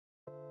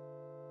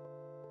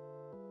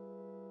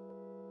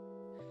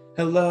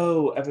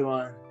Hello,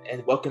 everyone,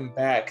 and welcome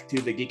back to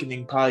the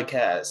Geekening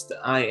Podcast.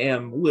 I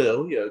am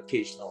Will, your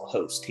occasional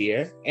host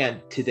here,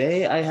 and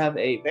today I have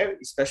a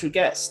very special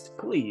guest.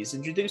 Please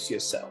introduce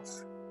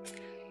yourself.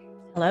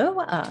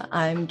 Hello,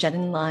 I'm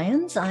Jenin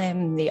Lyons.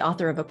 I'm the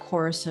author of A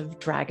Chorus of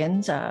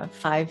Dragons, a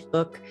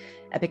 5-book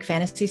epic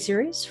fantasy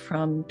series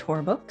from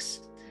Tor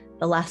Books,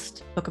 the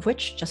last book of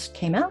which just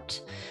came out.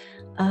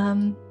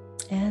 I'm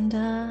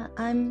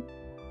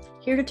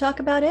here to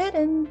talk about it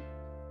and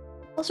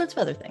all sorts of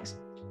other things.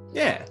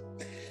 Yeah.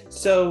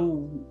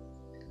 So,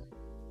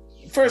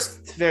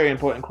 first, very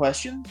important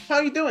question. How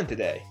are you doing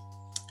today?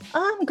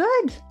 I'm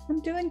good.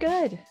 I'm doing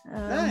good.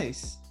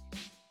 Nice.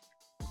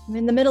 I'm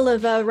in the middle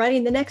of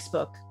writing the next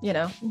book. It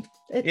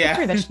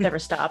pretty much never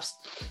stops.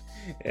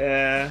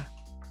 Yeah,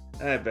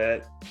 I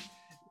bet.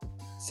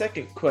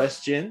 Second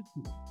question,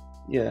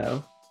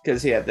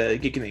 because the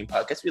Geekening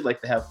Podcast, we'd like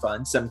to have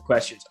fun. Some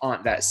questions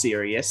aren't that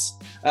serious.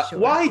 Sure.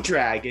 Why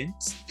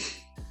dragons?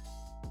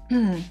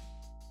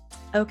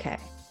 Okay,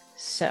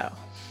 so a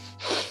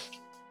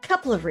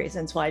couple of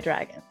reasons why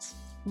dragons.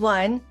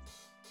 One,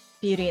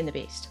 Beauty and the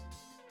Beast.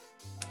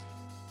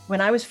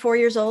 When I was 4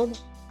 years old,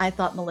 I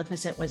thought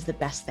Maleficent was the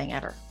best thing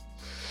ever.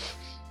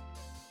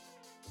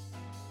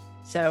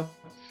 So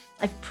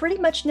I've pretty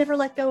much never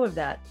let go of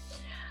that.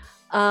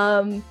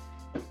 What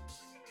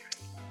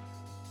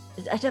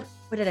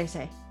did I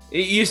say?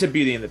 You said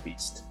Beauty and the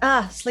Beast.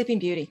 Sleeping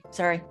Beauty.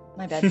 Sorry,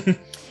 my bad.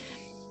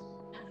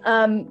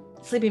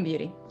 Sleeping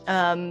Beauty.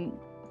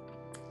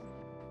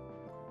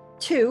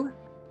 Two,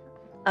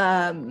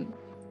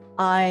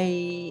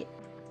 I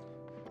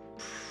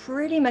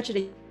pretty much at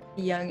a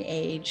young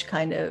age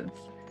kind of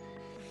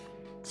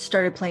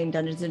started playing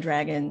Dungeons and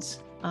Dragons.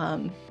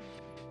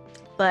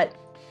 But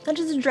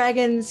Dungeons and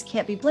Dragons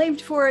can't be blamed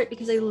for it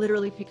because I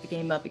literally picked the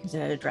game up because it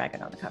had a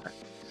dragon on the cover.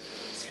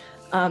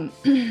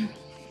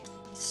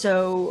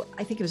 So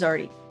I think it was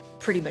already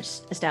pretty much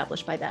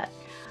established by that.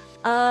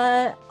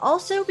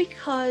 Also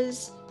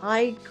because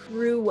I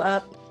grew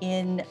up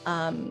in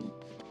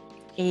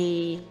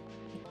an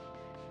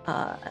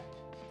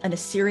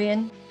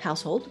Assyrian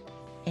household,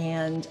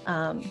 and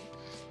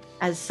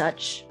as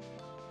such,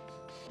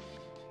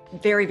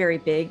 very, very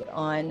big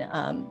on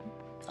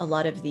a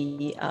lot of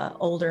the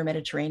older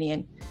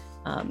Mediterranean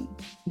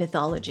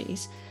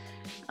mythologies.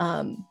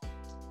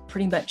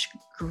 Pretty much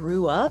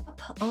grew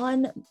up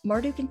on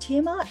Marduk and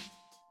Tiamat.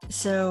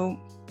 So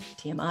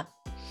Tiamat.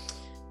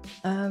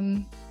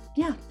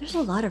 There's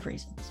a lot of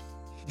reasons.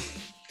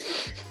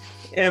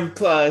 And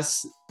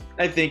plus,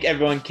 I think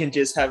everyone can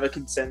just have a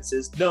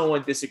consensus. No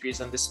one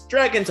disagrees on this.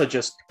 Dragons are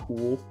just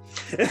cool.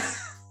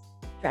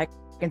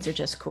 Dragons are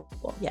just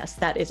cool. Yes,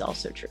 that is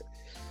also true.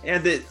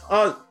 And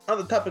on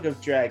the topic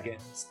of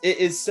dragons, it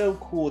is so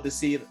cool to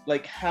see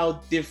how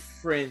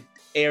different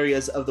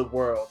areas of the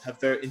world have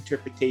their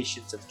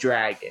interpretations of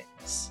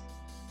dragons.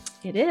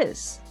 It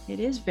is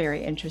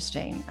very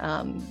interesting.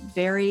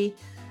 Their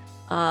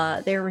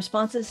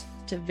responses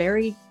to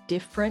very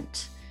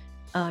different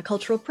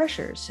cultural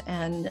pressures,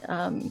 and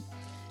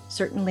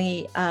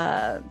certainly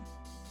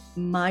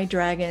my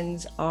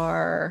dragons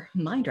are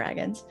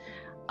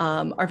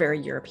very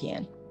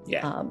European.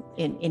 Yeah.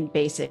 In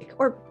basic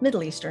or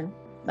Middle Eastern,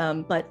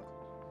 but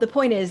the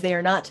point is they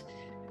are not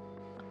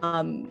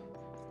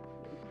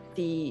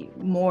the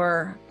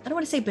more, I don't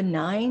want to say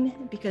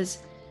benign, because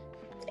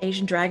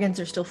Asian dragons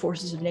are still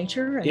forces of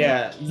nature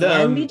and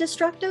can be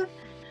destructive,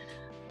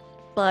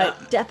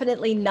 but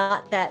definitely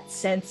not that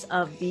sense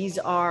of these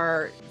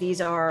are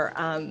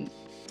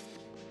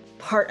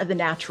part of the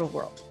natural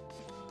world.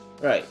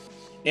 Right.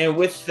 And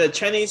with the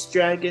Chinese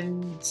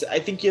dragons, I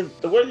think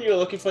the word you're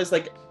looking for is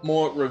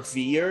more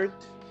revered,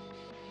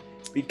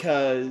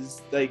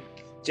 because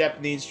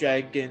Japanese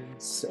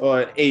dragons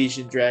or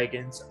Asian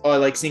dragons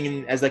are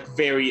seen as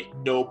very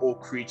noble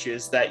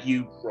creatures that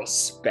you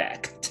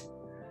respect.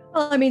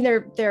 Well, I mean,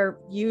 they're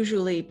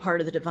usually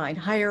part of the divine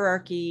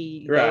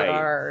hierarchy. Right. They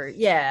are,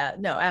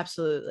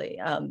 absolutely.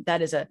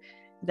 That is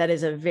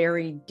a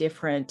very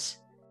different,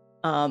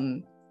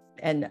 and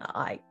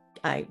I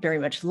very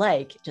much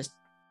just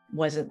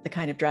wasn't the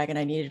kind of dragon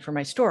I needed for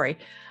my story.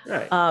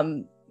 Right.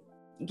 A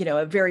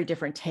very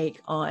different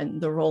take on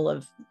the role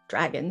of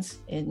dragons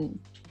in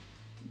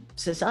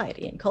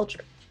society and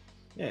culture.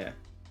 Yeah.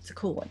 It's a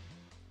cool one.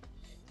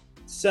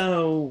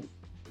 So,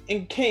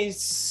 in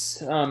case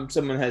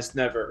someone has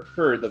never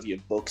heard of your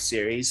book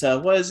series,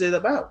 what is it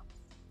about?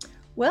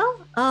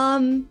 Well,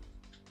 I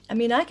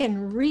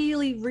can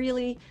really,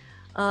 really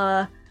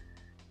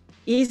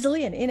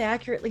easily and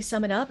inaccurately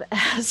sum it up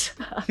as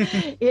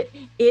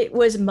it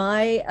was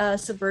my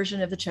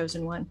subversion of the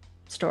Chosen One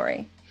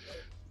story.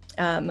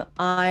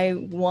 I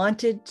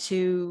wanted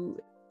to,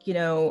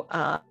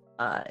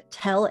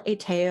 tell a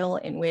tale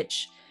in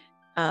which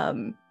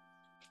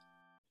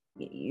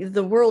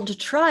the world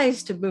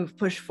tries to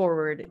push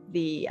forward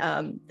the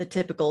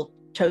typical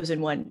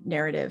Chosen One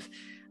narrative.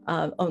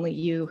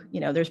 Only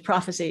there's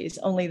prophecies,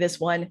 only this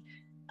one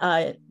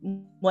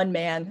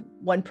man,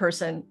 one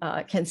person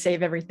can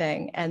save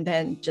everything, and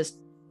then just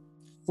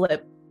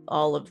flip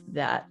all of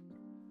that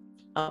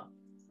up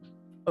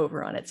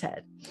over on its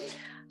head.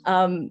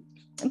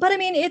 But I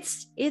mean,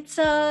 it's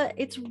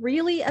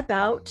really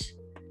about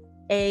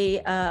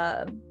a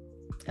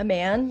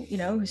man, you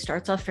know, who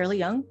starts off fairly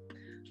young,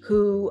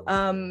 who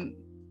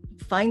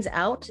finds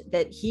out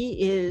that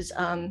he is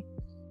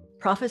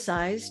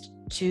prophesized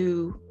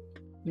to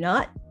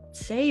not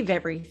save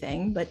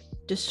everything, but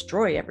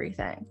destroy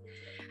everything.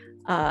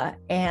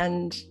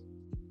 And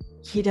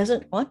he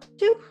doesn't want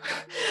to.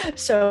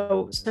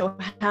 So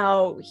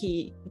how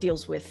he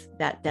deals with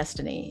that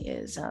destiny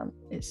is a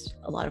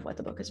lot of what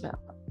the book is about,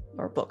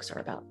 or books are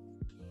about.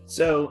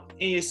 So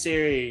in your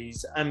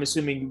series, I'm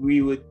assuming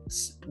we would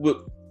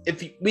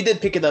if we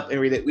did pick it up and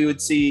read it, we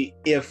would see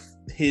if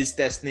his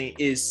destiny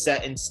is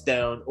set in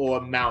stone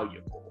or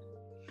malleable.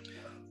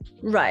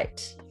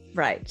 Right.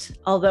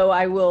 Although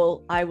I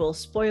will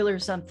spoiler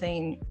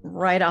something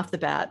right off the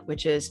bat,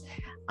 which is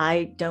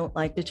I don't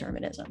like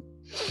determinism.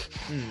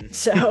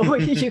 So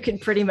you can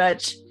pretty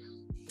much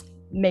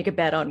make a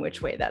bet on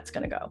which way that's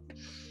going to go.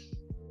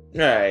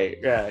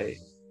 Right.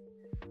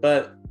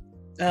 But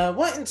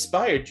what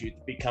inspired you to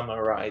become a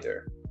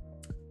writer?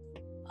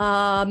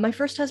 My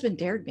first husband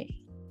dared me.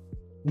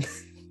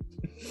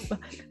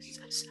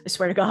 I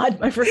swear to God,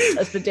 my first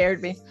husband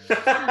dared me.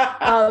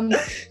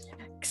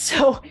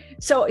 So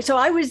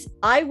I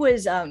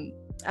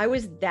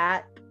was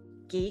that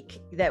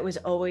geek that was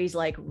always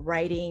like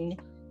writing,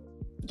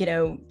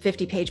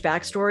 50-page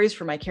backstories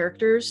for my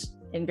characters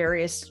in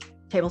various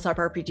tabletop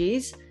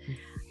RPGs.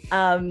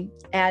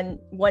 And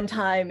one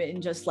time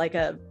in just like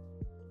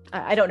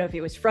I don't know if he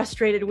was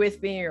frustrated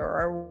with me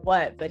or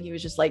what, but he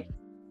was just like,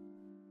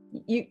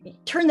 you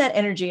turn that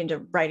energy into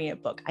writing a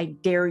book. I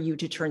dare you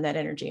to turn that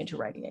energy into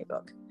writing a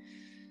book.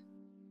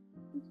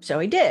 So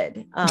I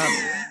did.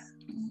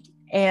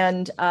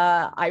 And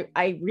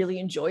I really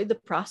enjoyed the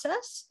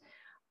process.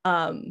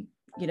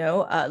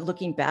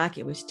 Looking back,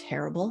 it was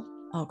terrible.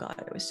 Oh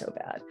God, it was so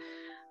bad.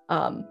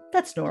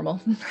 That's normal.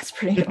 That's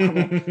pretty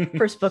normal.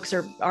 First books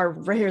are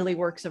rarely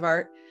works of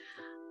art.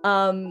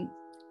 And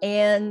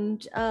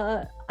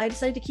I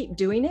decided to keep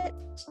doing it.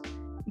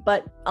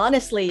 But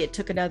honestly, it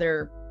took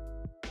another,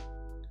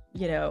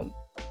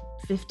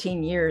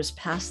 15 years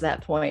past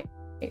that point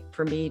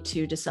for me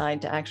to decide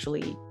to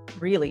actually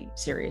really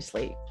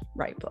seriously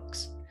write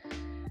books.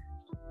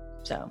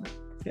 So,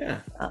 yeah.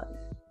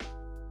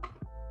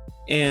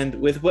 And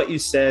with what you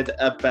said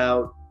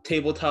about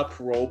tabletop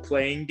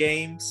role-playing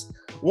games,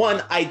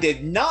 one, I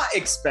did not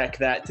expect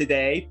that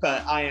today,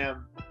 but I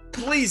am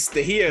pleased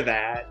to hear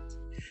that,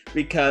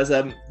 because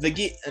that's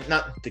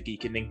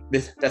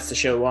the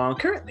show on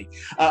currently.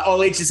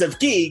 All Ages of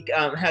Geek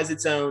has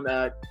its own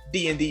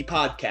D&D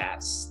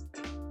podcast.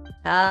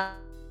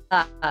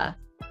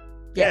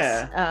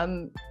 Yes.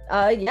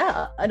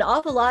 Yeah. An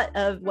awful lot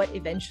of what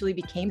eventually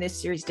became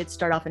this series did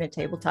start off in a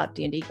tabletop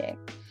D&D game.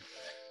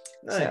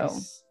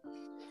 Nice.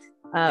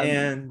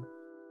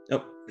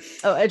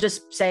 So,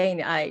 just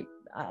saying, I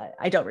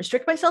don't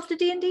restrict myself to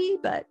D&D,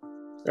 but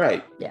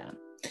right.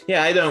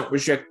 Yeah, I don't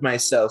restrict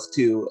myself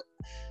to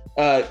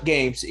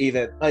games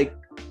either. Like,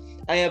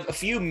 I have a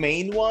few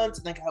main ones,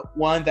 and I got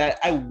one that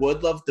I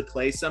would love to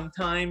play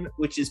sometime,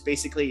 which is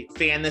basically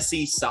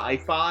fantasy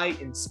sci-fi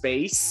in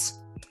space.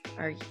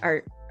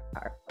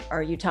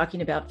 Are you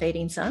talking about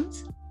Fading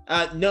Suns?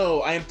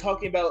 No, I am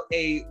talking about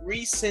a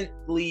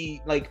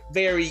recently,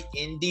 very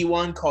indie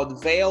one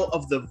called Veil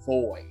of the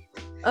Void.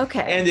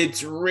 Okay. And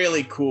it's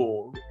really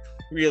cool,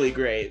 really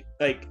great.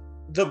 Like,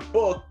 the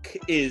book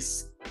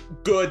is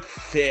good,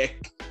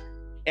 thick,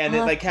 and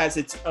it has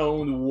its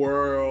own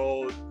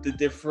world, the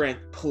different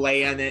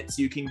planets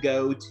you can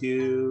go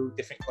to,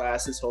 different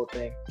classes, whole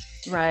thing.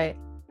 Right.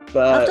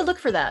 But I'll have to look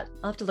for that.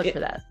 For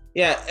that.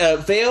 Yeah,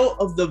 Veil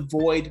of the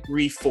Void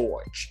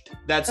Reforged.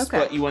 That's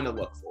what you want to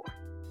look for.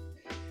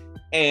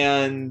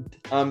 And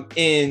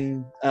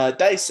in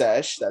Dice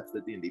Sesh, that's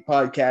the D&D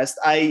podcast,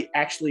 I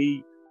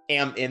actually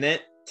am in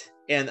it,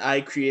 and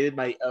I created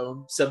my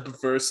own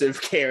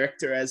subversive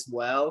character as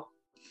well.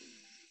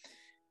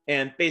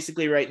 And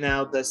basically right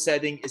now the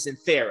setting is in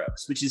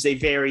Theros, which is a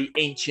very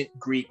ancient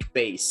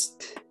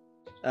Greek-based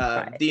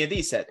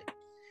D&D setting.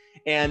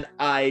 And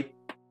I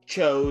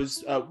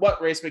chose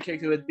what race my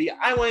character would be.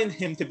 I wanted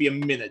him to be a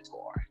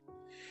Minotaur.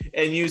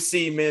 And you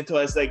see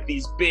Minotaur as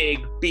these big,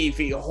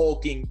 beefy,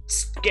 hulking,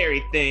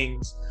 scary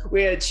things,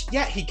 which,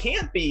 yeah, he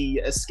can't be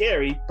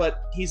scary,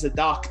 but he's a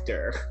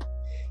doctor.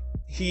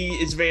 He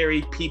is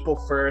very people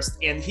first,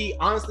 and he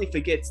honestly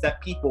forgets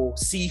that people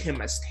see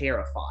him as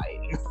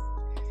terrifying.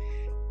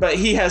 But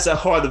he has a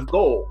heart of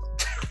gold.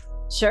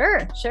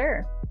 Sure.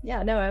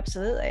 Yeah, no,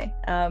 absolutely.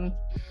 I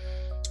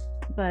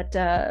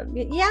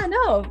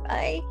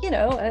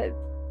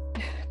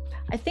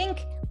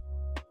think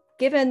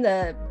given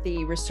the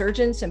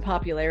resurgence and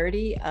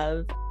popularity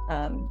of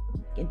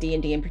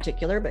D&D in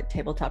particular, but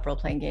tabletop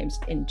role-playing games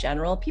in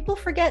general, people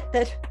forget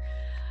that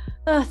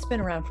it's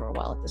been around for a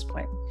while at this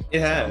point.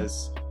 It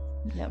has.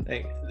 Yeah.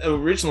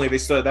 Originally, they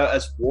started out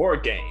as war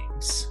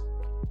games.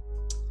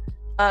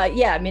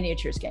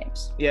 Miniatures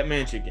games. Yeah,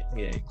 miniature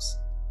games.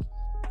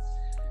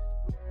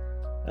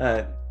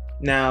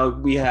 Now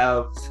we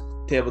have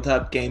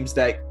tabletop games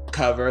that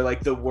cover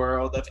like the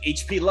world of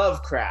H.P.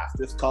 Lovecraft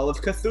with Call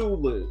of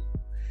Cthulhu.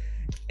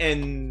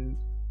 And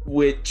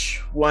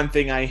which one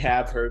thing I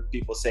have heard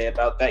people say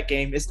about that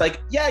game is like,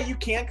 yeah, you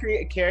can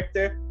create a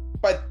character,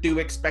 but do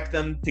expect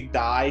them to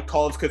die.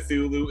 Call of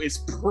Cthulhu is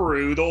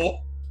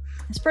brutal.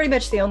 It's pretty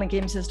much the only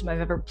game system I've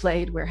ever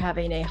played where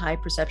having a high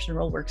perception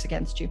roll works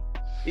against you.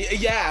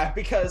 Yeah,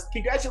 because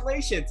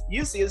congratulations,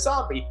 you see a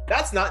zombie.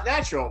 That's not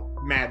natural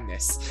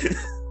madness.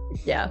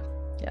 Yeah.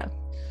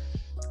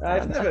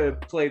 I've never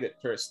played it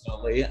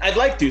personally. I'd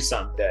like to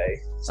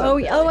someday.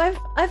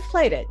 I've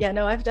played it. Yeah,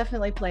 no, I've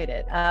definitely played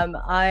it.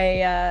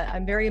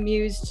 I'm very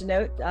amused to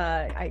note.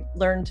 I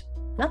learned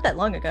not that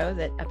long ago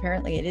that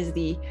apparently it is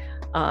the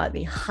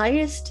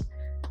highest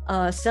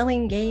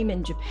selling game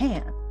in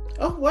Japan.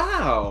 Oh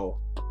wow!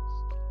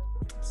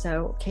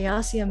 So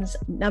Chaosium's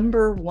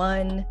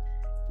 #1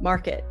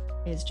 market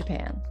is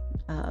Japan,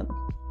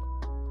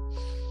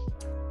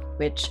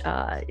 which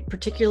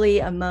particularly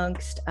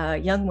amongst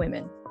young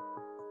women.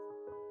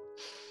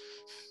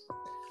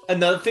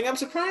 Another thing I'm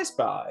surprised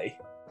by.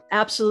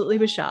 Absolutely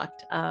was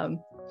shocked.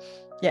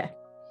 Yeah.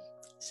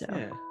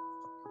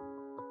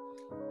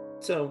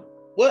 So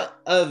what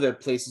other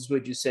places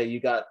would you say you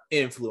got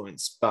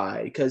influenced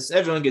by? Because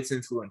everyone gets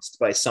influenced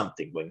by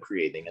something when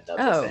creating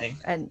another thing.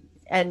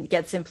 And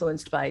gets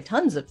influenced by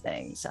tons of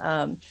things.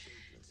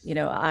 You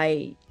know,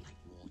 I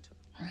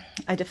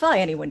defy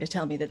anyone to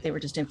tell me that they were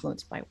just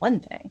influenced by one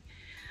thing.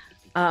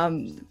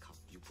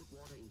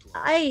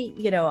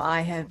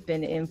 I have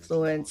been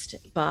influenced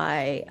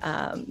by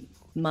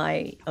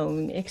my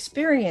own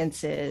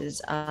experiences.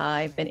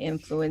 I've been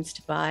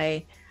influenced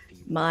by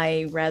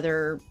my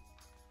rather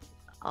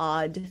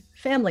odd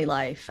family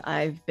life.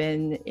 I've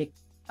been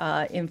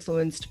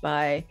influenced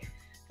by,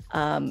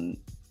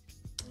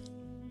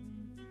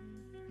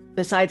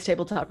 besides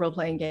tabletop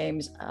role-playing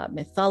games,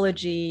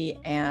 mythology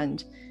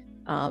and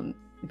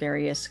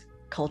various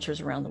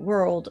cultures around the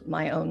world,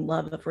 my own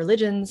love of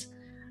religions.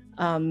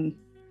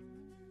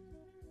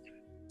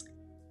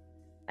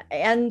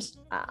 And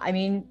I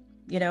mean,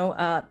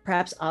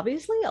 perhaps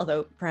obviously,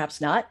 although perhaps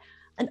not,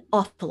 an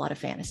awful lot of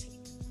fantasy.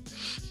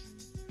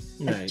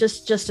 Nice.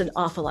 Just an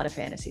awful lot of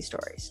fantasy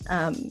stories.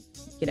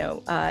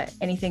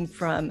 Anything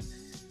from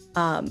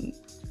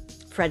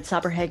Fred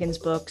Saberhagen's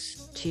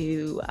books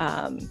to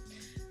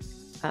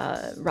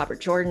Robert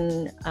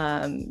Jordan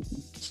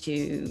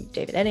to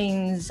David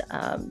Eddings,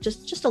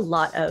 just a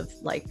lot of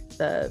like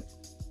the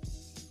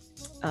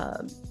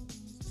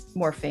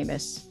more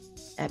famous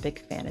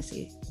epic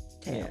fantasy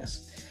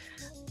tales. Yeah.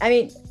 I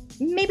mean,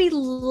 maybe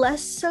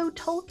less so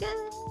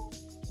Tolkien,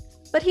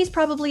 but he's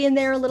probably in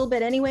there a little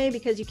bit anyway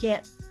because you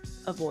can't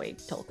avoid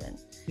Tolkien.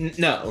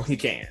 No, you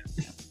can't.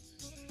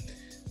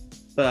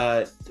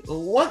 But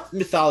what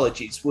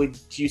mythologies would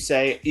you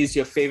say is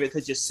your favorite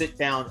to just sit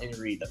down and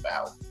read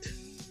about?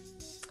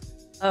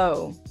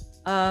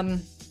 I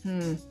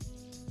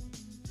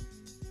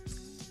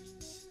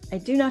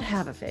do not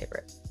have a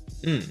favorite.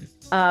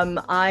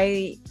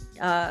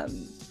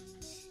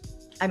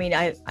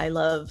 I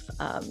love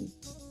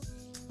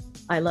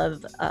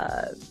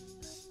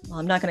well,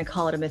 I'm not going to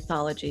call it a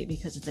mythology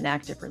because it's an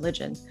active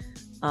religion.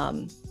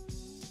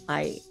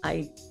 I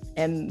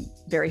am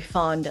very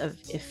fond of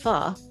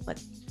Ifa,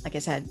 but like I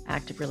said,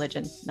 active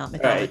religion, not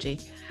mythology.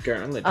 Right.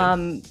 Current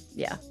religion.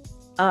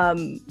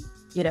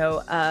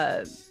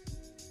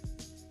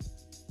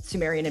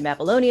 Sumerian and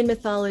Babylonian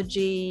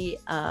mythology,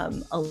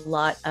 a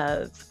lot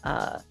of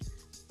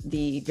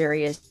the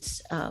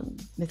various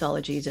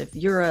mythologies of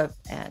Europe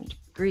and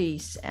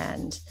Greece,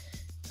 and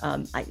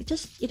I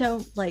just,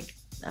 like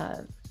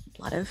a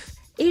lot of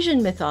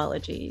Asian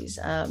mythologies.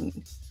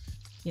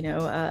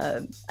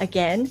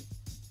 Again,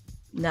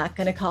 not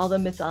going to call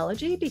them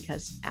mythology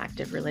because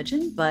active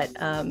religion, but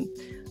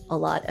a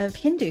lot of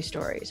Hindu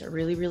stories are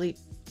really, really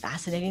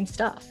fascinating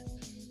stuff.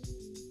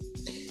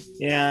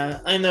 Yeah,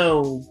 I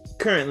know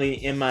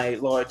currently in my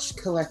large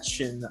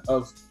collection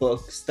of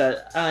books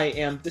that I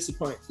am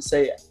disappointed to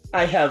say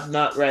I have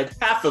not read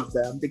half of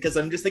them because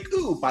I'm just like,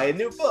 ooh, buy a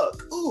new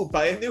book. Ooh,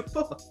 buy a new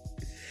book.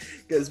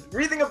 Because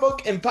reading a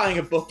book and buying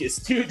a book is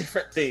two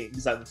different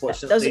things,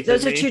 unfortunately.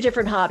 Those are two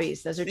different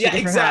hobbies.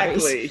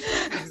 Exactly.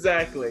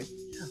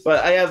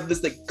 But I have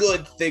this like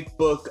good thick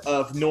book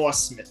of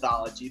Norse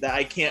mythology that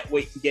I can't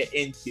wait to get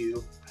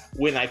into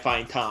when I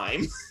find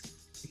time.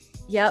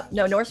 Yep.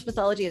 No, Norse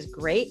mythology is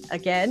great.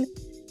 Again,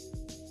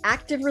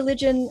 active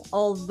religion,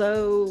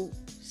 although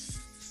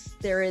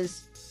there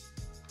is,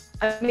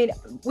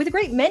 with a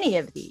great many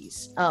of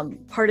these,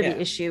 part of the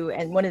issue,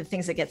 and one of the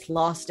things that gets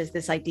lost is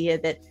this idea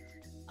that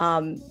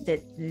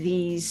that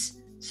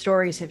these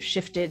stories have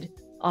shifted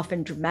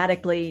often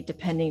dramatically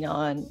depending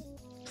on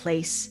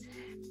place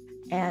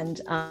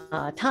and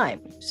time.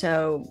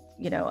 So,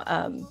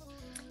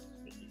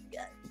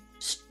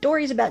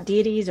 stories about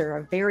deities are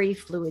a very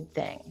fluid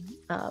thing,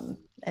 and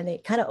they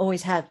kind of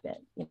always have been.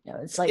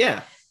 It's like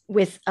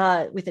with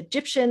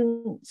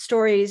Egyptian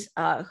stories,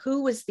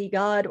 who was the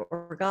god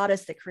or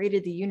goddess that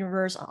created the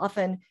universe?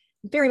 Often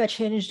very much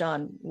hinged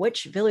on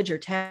which village or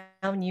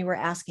town you were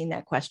asking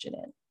that question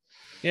in.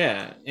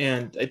 Yeah,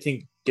 and I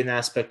think an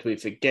aspect we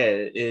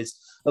forget is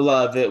a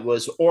lot of it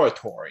was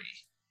oratory,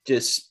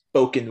 just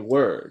spoken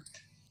word.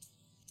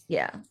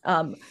 Yeah.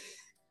 I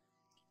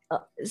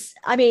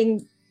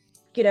mean,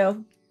 you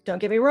know, don't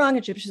get me wrong,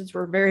 Egyptians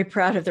were very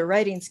proud of their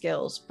writing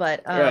skills,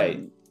 but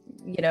Right.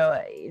 you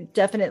know,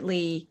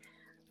 definitely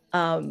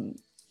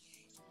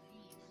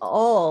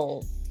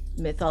all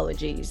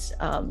mythologies,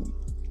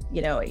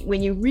 you know,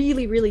 when you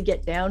really, really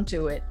get down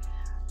to it,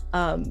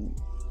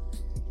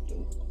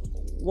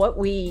 what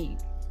we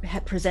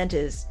present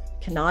as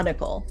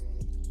canonical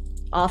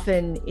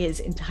often is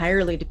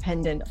entirely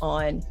dependent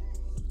on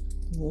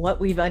what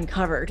we've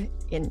uncovered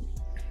in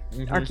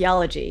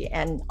archaeology,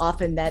 and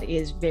often that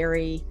is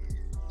very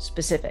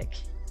specific.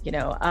 You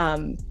know,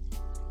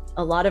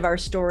 a lot of our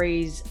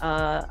stories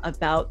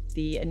about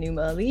the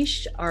Enuma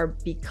Elish are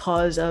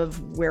because of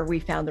where we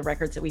found the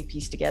records that we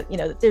pieced together. You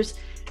know,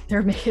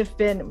 there may have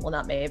been, well,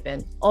 not may have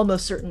been,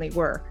 almost certainly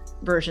were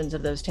versions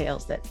of those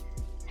tales that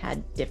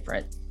had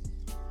different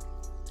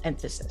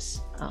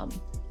emphasis,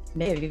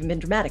 may have even been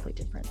dramatically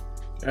different.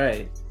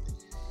 Right.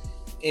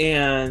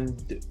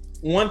 And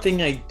one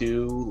thing I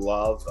do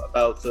love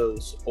about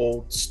those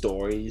old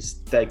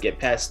stories that get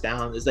passed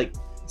down is, like,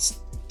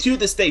 to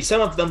this day,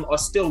 some of them are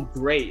still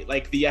great,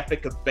 like the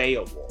Epic of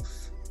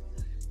Beowulf.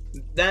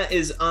 That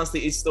is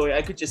honestly a story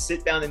I could just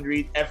sit down and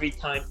read every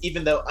time,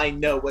 even though I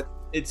know what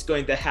it's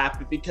going to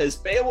happen, because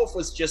Beowulf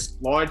was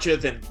just larger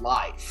than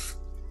life.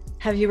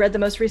 Have you read the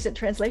most recent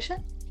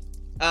translation?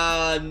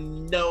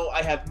 No,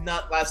 I have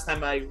not. Last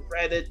time I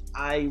read it,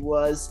 I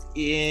was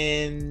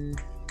in,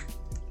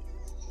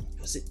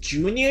 was it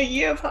junior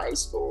year of high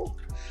school?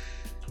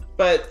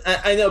 But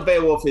I know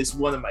Beowulf is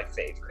one of my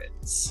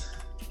favorites.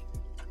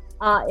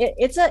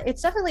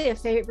 It's definitely a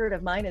favorite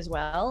of mine as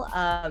well.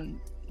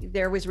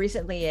 There was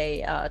recently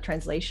a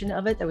translation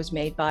of it that was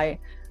made by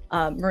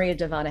Maria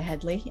Davana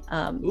Headley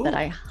that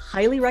I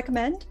highly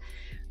recommend,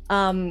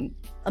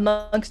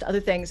 amongst other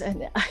things,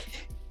 and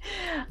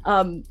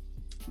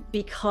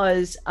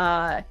because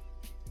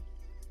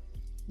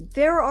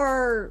there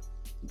are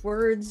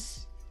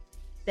words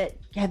that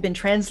have been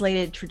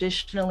translated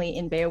traditionally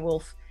in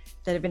Beowulf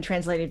that have been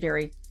translated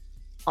very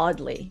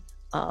oddly.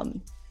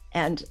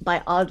 And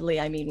by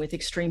oddly, I mean with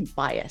extreme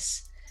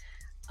bias.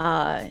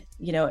 You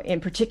know, in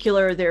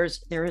particular, there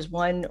is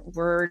one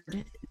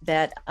word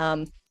that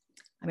I'm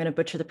going to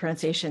butcher the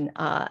pronunciation,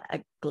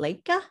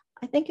 aglaika,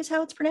 I think is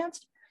how it's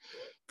pronounced,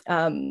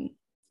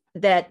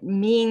 that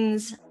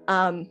means,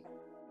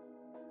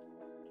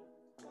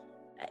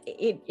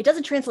 it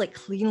doesn't translate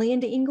cleanly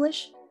into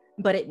English,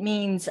 but it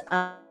means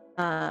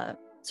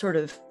sort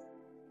of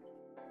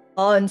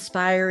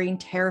awe-inspiring,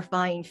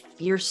 terrifying,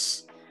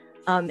 fierce.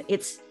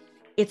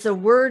 It's a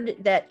word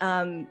that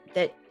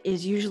that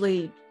is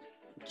usually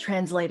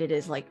translated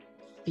as like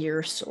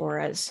fierce or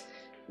as,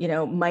 you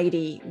know,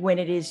 mighty when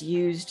it is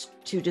used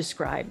to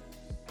describe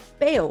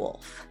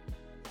Beowulf,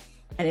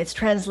 and it's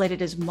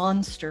translated as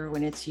monster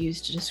when it's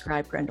used to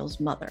describe Grendel's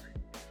mother.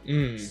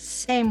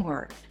 Same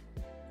word,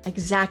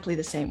 exactly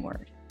the same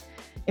word.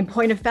 In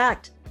point of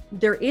fact,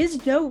 there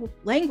is no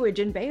language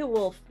in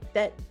Beowulf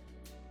that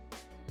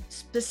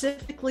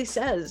specifically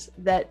says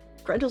that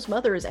Grendel's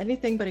mother is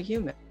anything but a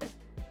human.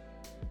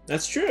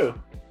 That's true.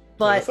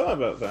 But I thought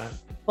about that.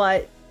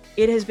 But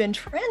it has been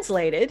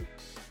translated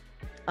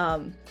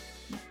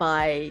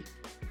by,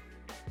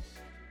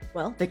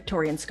 well,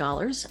 Victorian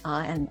scholars,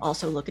 and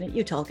also looking at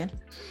you, Tolkien,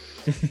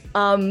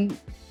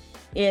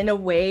 in a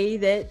way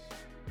that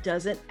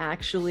doesn't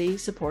actually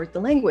support the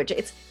language.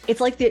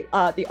 It's like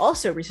the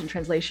also recent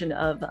translation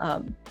of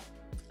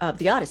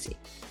the Odyssey,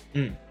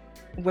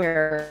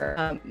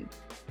 where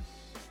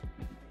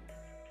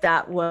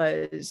that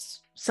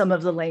was some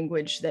of the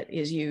language that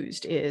is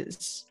used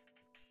is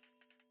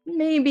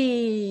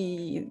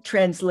maybe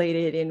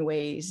translated in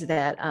ways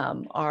that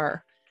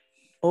are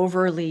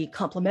overly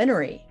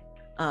complimentary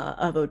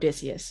of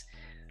Odysseus,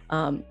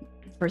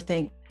 for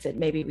things that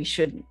maybe we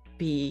shouldn't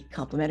be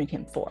complimenting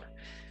him for.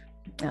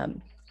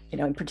 You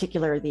know, in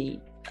particular, the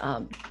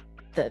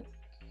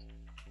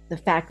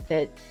fact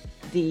that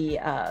the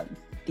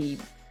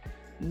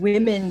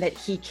women that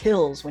he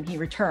kills when he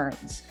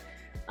returns,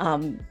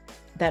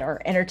 that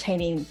are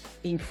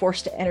being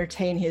forced to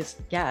entertain his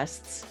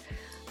guests,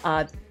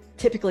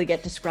 typically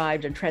get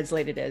described and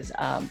translated as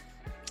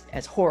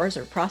whores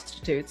or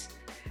prostitutes,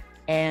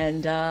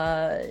 and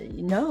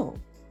no,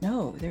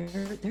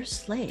 they're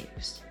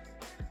slaves.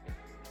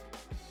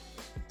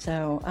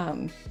 So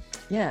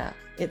yeah,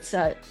 it's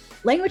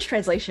language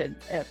translation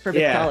for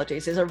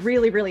mythologies is a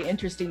really, really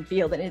interesting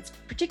field, and it's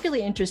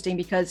particularly interesting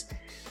because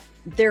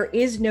there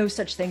is no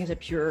such thing as a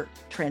pure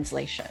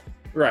translation,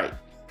 right,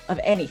 of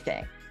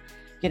anything.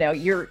 You know,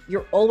 you're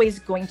always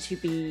going to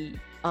be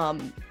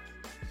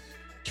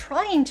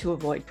trying to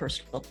avoid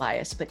personal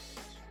bias, but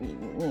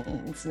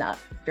it's not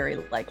very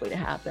likely to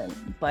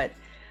happen. But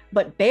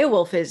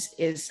Beowulf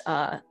is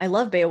I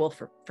love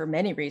Beowulf for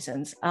many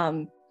reasons.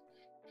 I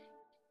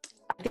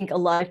think a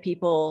lot of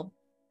people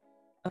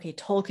okay,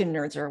 Tolkien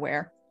nerds are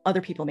aware,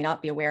 other people may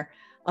not be aware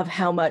of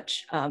how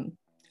much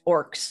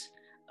orcs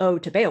owe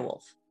to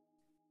Beowulf.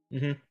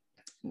 Mm-hmm.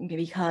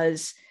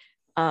 Because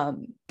of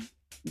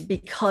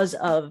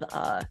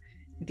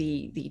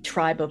the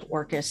tribe of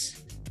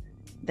Orcus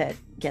that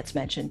gets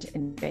mentioned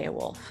in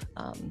Beowulf,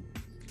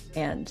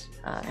 and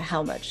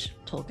how much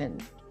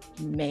Tolkien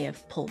may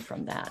have pulled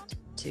from that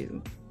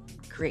to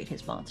create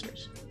his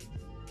monsters.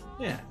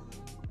 Yeah.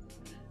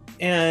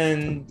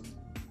 And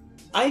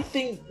I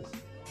think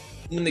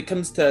when it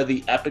comes to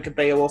the Epic of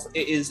Beowulf,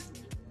 it is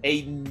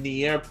a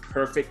near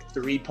perfect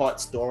 3-part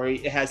story.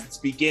 It has its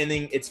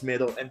beginning, its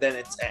middle, and then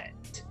its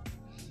end.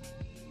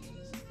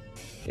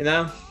 You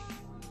know?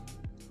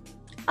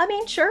 I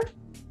mean, sure.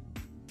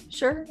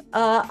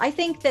 I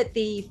think that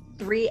the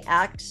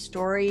 3-act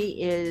story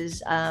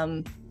is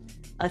a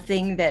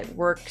thing that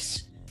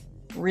works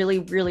really,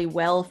 really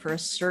well for a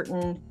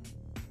certain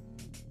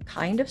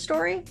kind of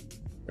story.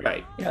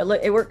 Right. You know,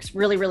 it works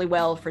really, really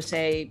well for,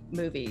 say,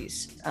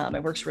 movies.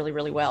 It works really,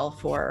 really well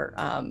for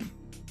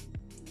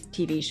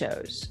TV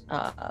shows.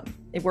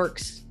 It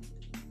works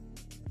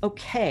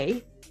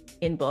okay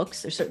in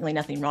books. There's certainly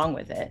nothing wrong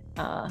with it.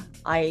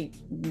 I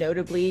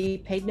notably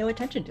paid no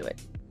attention to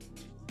it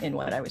in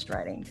what I was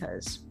writing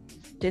because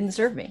it didn't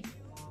serve me.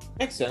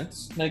 Makes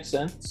sense.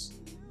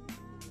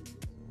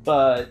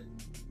 But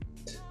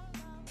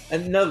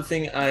another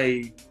thing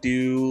I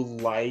do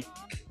like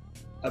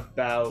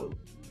about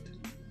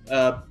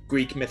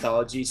Greek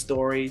mythology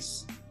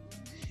stories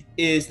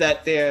is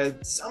that there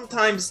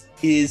sometimes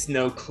is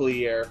no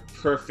clear,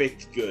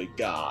 perfect good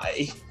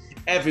guy.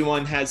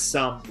 Everyone has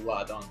some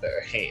blood on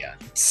their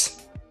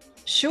hands.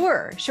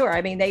 Sure.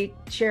 I mean, they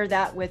share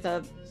that with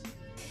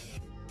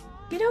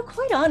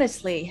quite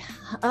honestly,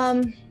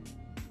 when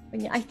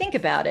I think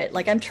about it,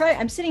 like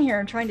I'm sitting here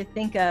and trying to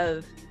think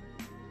of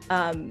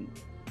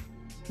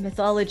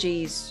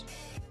mythologies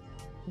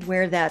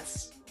where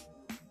that's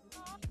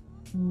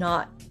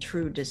not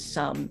true to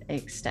some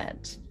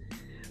extent,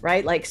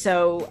 right? Like,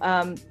 so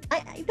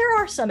there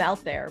are some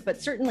out there,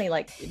 but certainly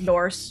like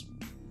Norse,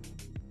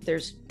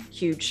 there's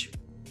huge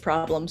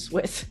problems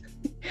with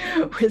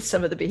with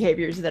some of the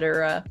behaviors that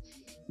are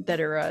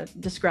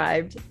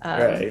described.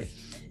 Right.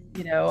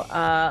 You know,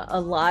 a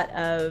lot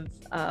of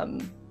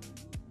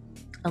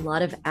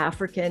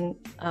African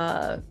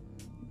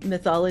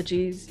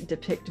mythologies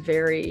depict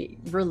very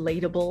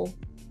relatable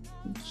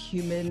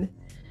human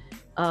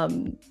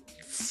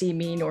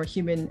seeming or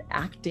human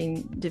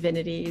acting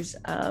divinities.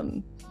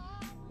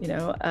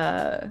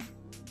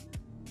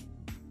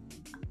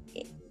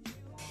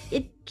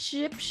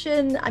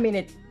 Egyptian, I mean,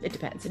 it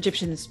depends.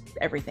 Egyptian's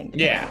everything,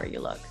 depending on where you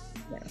look.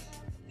 Yeah.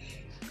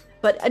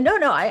 But no,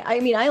 I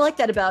mean, I like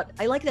that about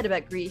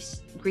Greek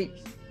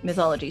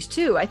mythologies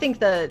too. I think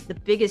the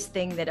biggest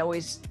thing that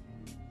always,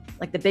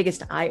 like the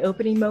biggest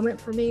eye-opening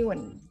moment for me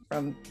when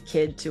from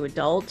kid to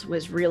adult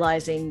was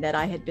realizing that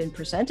I had been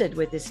presented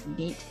with this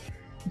neat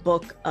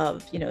book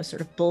of,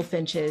 sort of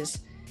Bullfinch's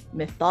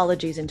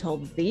mythologies and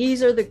told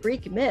these are the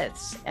Greek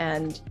myths,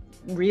 and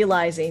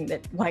realizing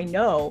that why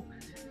no,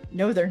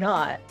 they're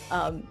not.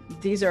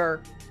 These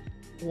are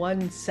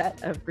one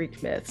set of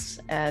Greek myths,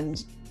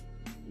 and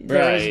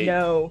there is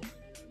no,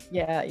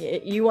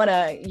 you want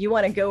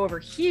to go over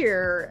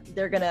here,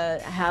 they're going to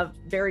have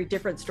very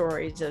different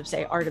stories of,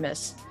 say,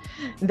 Artemis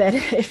than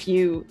if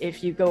you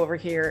go over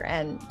here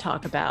and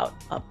talk about,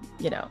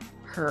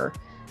 her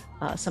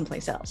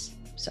someplace else.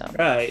 So.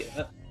 Right.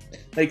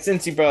 Like,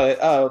 since you brought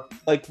it up,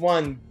 like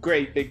one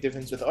great big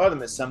difference with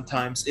Artemis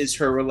sometimes is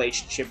her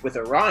relationship with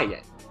Orion.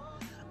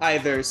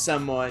 Either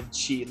someone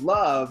she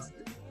loved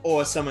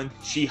or someone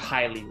she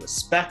highly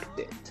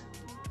respected.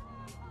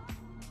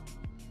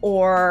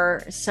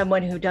 Or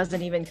someone who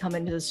doesn't even come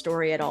into the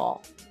story at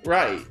all.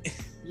 Right.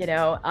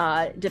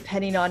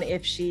 Depending on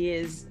if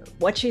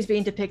what she's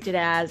being depicted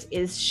as,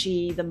 is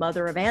she the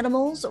mother of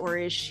animals, or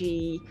is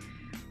she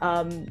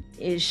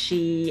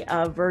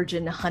a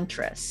virgin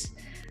huntress?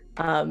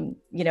 I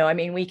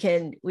mean, we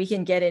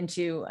can get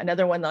into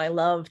another one that I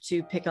love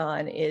to pick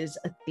on is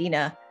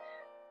Athena,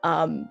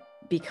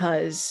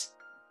 because,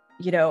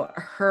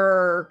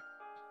 her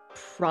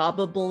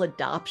probable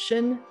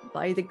adoption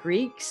by the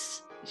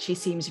Greeks, she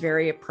seems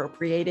very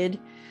appropriated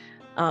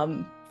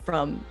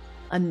from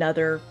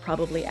another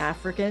probably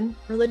African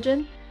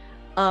religion,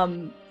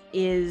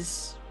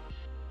 is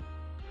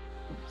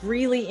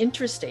really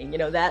interesting.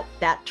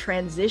 That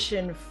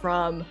transition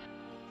from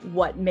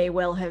what may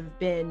well have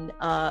been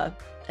an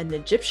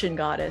Egyptian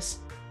goddess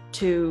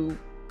to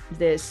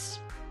this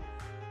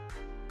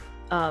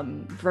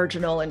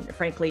virginal and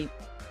frankly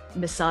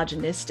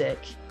misogynistic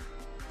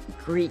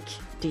Greek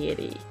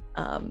deity.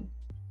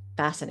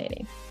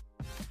 Fascinating.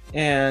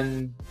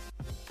 And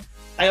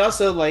I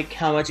also like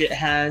how much it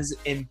has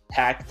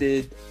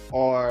impacted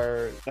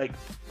our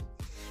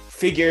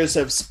figures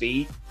of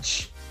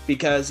speech,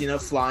 because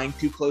flying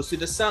too close to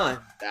the sun,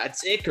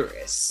 that's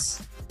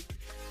Icarus.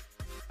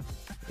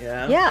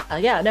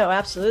 Yeah, no,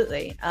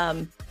 absolutely.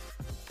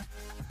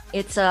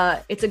 It's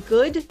a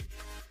good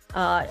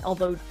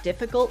although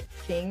difficult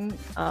thing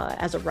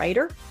as a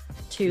writer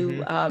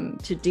to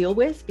deal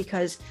with,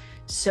 because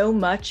so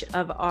much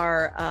of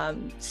our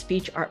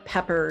speech are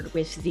peppered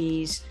with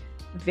these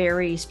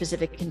very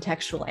specific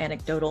contextual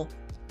anecdotal,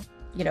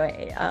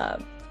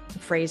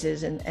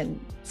 phrases and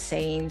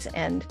sayings.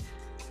 And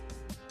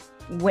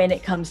when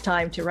it comes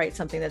time to write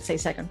something that's, say,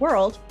 second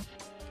world,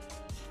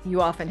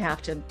 you often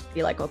have to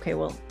be like, okay,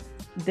 well,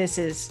 this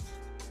is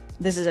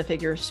a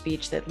figure of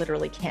speech that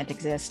literally can't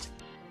exist,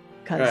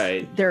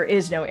 because there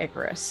is no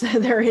Icarus.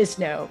 There is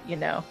no,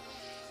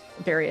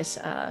 various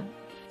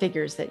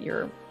figures that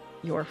your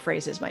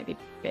phrases might be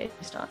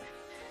based on.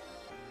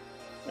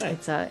 Right.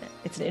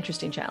 It's an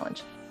interesting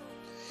challenge.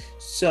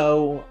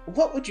 So,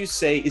 what would you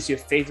say is your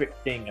favorite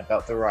thing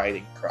about the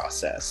writing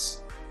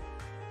process?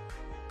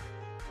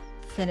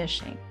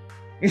 Finishing.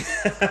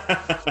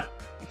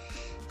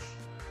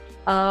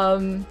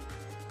 I'm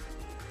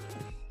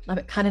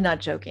kind of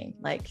not joking.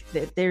 Like,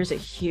 there's a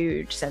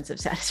huge sense of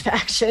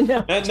satisfaction.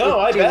 No,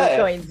 I bet.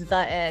 Going to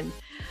the end.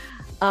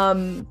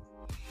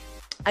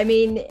 I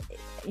mean,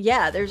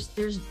 yeah, there's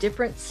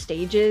different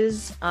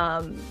stages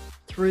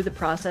through the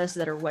process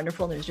that are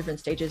wonderful, and there's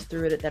different stages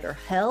through it that are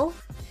hell.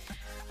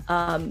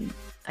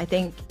 I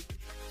think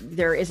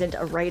there isn't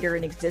a writer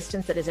in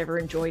existence that has ever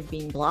enjoyed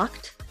being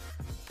blocked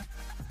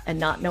and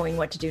not knowing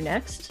what to do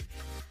next.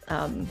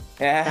 That's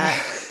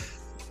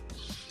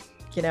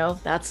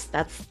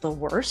the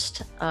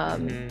worst.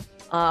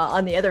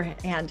 On the other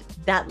hand,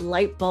 that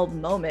light bulb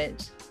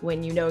moment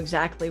when you know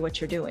exactly what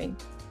you're doing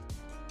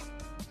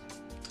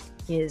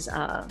is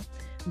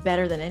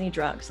better than any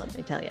drugs, let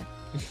me tell you.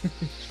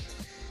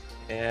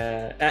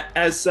 Yeah,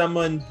 as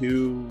someone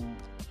who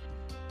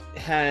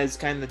has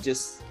kind of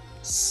just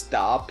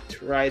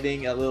stopped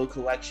writing a little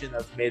collection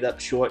of made-up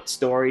short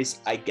stories,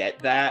 I get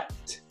that.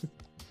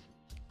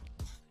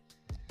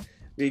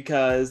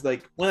 Because,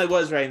 like, when I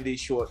was writing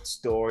these short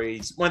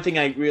stories, one thing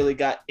I really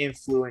got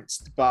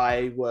influenced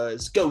by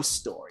was ghost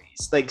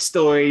stories. Like,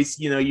 stories,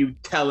 you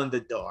tell in the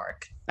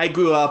dark. I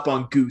grew up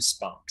on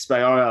Goosebumps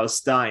by R.L.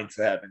 Stine,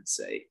 for heaven's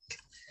sake.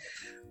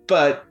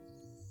 But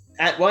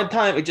at one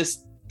time, I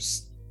just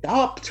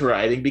stopped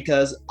writing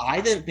because I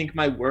didn't think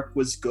my work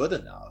was good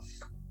enough.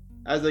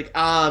 I was like,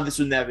 this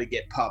will never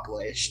get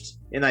published.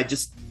 And I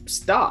just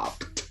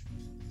stopped.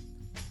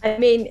 I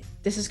mean,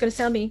 this is going to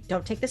sound mean.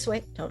 Don't take this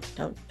away.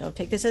 Don't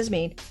take this as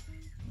mean.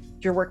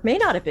 Your work may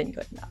not have been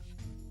good enough.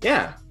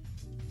 Yeah.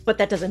 But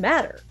that doesn't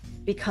matter,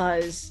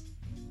 because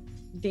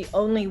the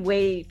only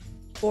way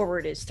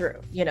forward is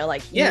through. You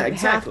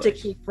have to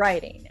keep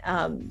writing.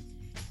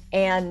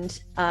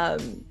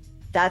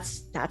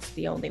 That's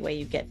the only way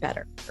you get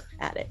better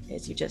at it,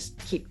 is you just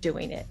keep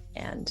doing it.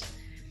 And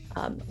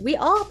we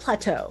all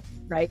plateau,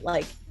 right?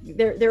 Like,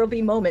 there will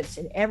be moments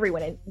in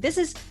everyone. And this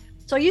is,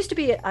 so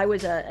I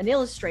was an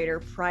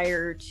illustrator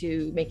prior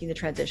to making the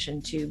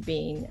transition to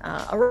being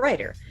a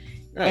writer.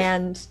 Right.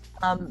 And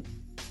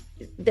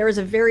there is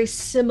a very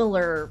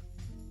similar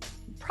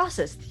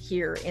process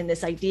here, in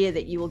this idea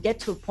that you will get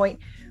to a point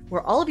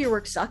where all of your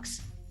work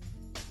sucks,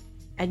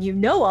 and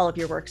all of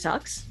your work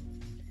sucks,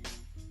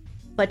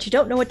 but you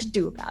don't know what to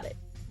do about it.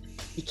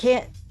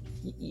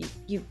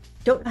 You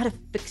don't know how to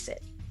fix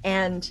it.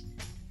 And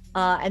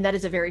that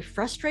is a very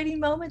frustrating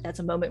moment. That's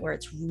a moment where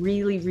it's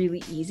really,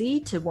 really easy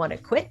to want to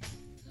quit.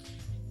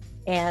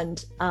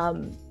 And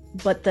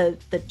but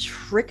the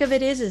trick of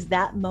it is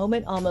that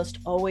moment almost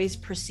always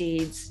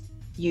precedes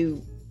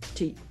you,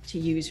 to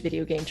use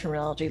video game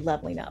terminology,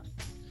 leveling up.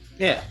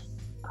 Yeah.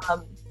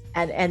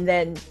 And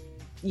then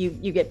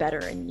you get better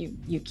and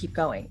you keep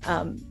going.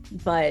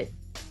 But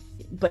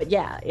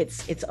yeah,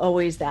 it's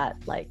always that,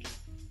 like,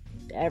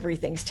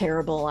 everything's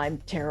terrible, I'm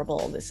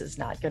terrible, this is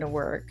not going to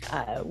work,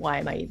 why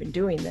am I even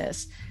doing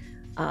this?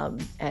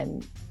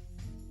 And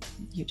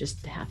you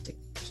just have to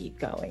keep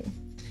going.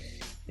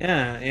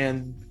 Yeah,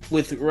 and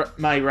with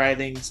my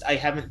writings, I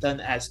haven't done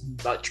as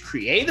much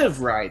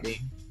creative writing,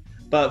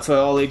 but for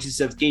All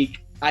Ages of Geek,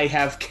 I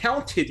have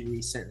counted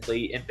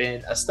recently and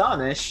been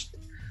astonished.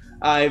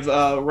 I've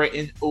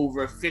written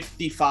over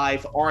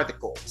 55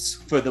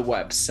 articles for the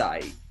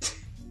website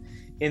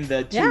in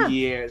the 2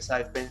 years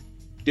I've been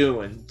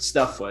doing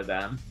stuff for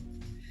them.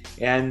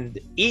 And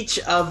each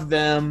of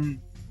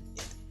them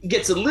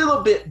gets a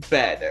little bit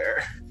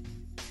better.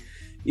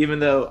 Even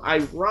though,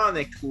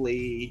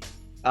 ironically,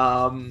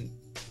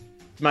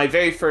 my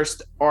very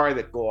first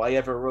article I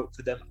ever wrote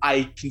for them,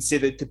 I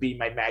considered to be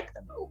my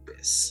magnum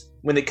opus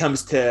when it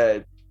comes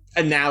to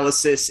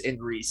analysis and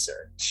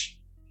research.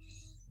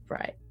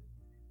 Right.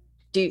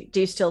 Do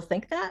you still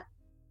think that?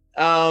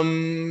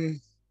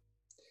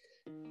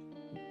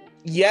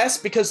 Yes,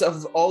 because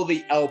of all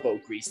the elbow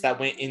grease that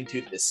went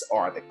into this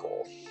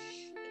article.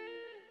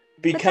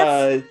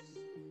 Because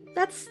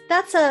that's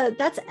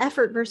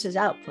effort versus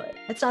output.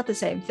 It's not the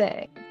same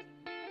thing.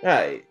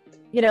 Right.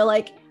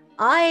 Like,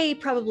 I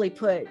probably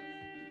put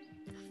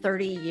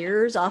 30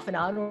 years off and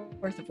on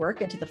worth of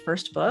work into the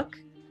first book.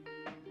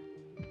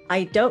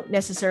 I don't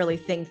necessarily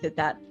think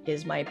that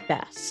is my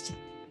best.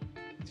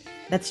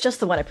 That's just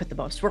the one I put the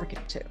most work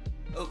into.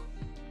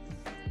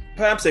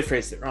 perhaps I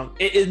phrased it wrong.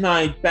 It is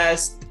my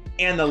best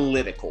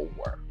analytical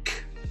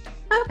work.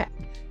 Okay.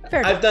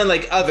 Fair I've enough. done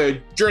like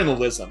other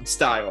journalism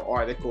style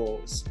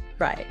articles,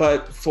 Right.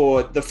 but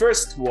for the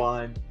first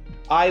one,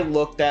 I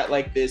looked at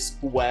like this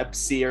web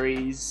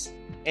series,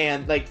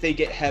 and like they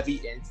get heavy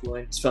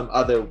influence from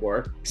other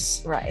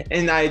works. Right.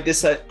 And I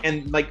decided,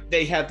 and like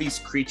they have these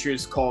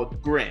creatures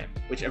called Grimm,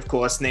 which of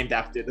course named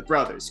after the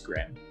brothers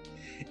Grimm.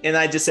 And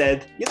I just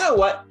said, you know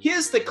what?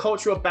 Here's the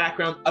cultural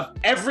background of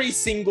every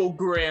single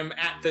Grimm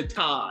at the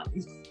time.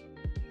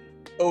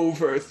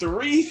 Over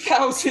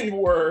 3,000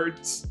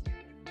 words,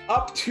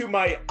 up to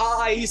my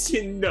eyes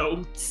in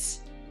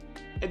notes,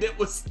 and it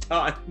was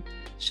done.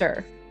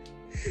 Sure.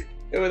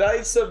 And when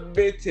I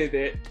submitted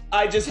it,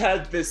 I just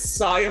had this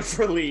sigh of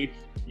relief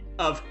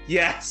of,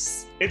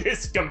 yes, it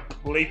is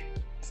complete.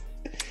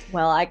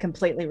 Well, I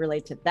completely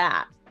relate to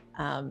that.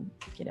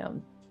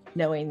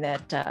 Knowing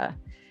that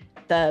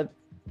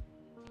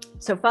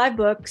so 5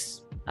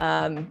 books,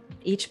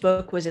 each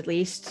book was at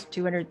least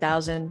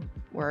 200,000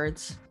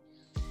 words.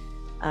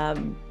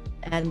 And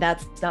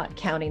that's not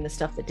counting the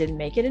stuff that didn't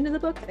make it into the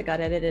book that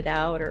got edited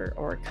out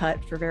or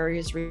cut for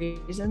various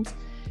reasons.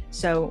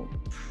 So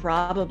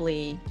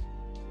probably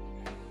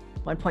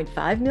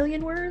 1.5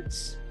 million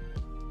words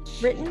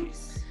written.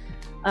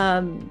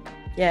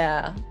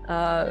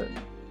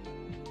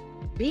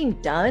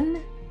 Being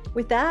done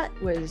with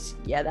that was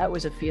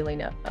a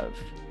feeling of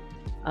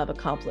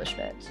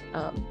accomplishment.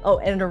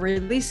 And a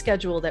release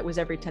schedule that was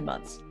every 10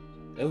 months.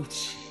 Oh,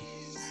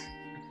 jeez.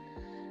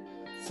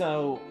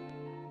 So,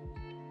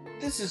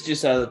 this is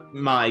just out of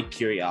my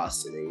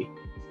curiosity.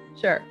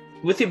 Sure.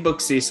 With your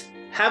book series,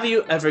 have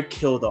you ever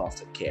killed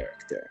off a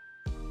character?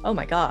 Oh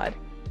my God.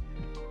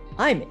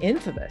 I'm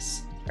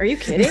infamous. Are you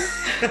kidding?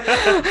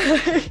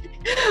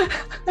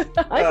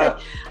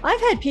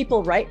 I've had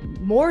people write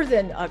more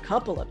than a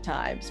couple of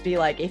times be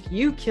like, if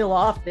you kill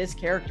off this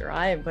character,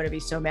 I am going to be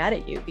so mad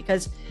at you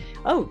because,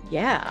 oh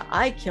yeah,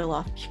 I kill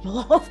off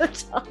people all the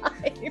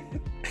time.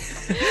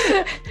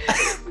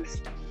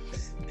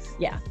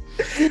 Yeah.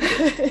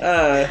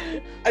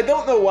 I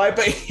don't know why,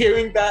 but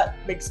hearing that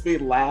makes me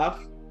laugh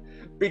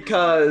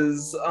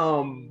because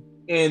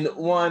in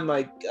one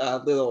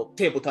little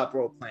tabletop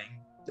role playing,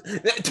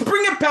 to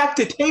bring it back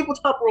to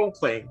tabletop role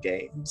playing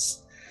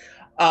games,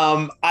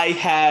 I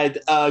had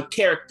a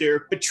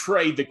character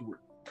betray the group.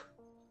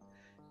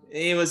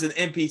 He was an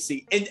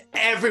NPC, and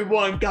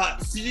everyone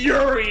got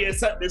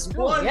furious at this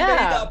one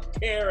made-up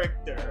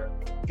character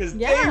because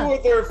they were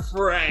their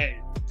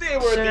friend. They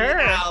were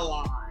the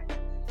ally.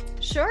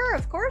 Sure,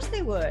 of course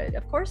they would.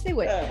 Of course they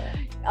would. Yeah.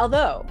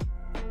 Although,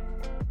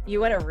 you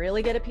want to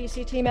really get a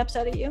PC team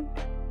upset at you?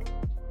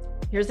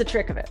 Here's the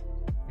trick of it.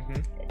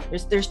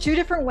 Mm-hmm. There's 2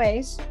 different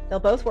ways. They'll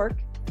both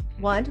work.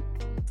 1,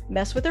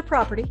 mess with their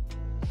property.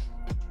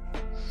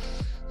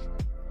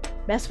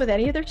 Mess with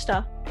any of their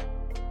stuff.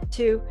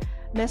 2,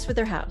 mess with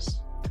their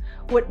house.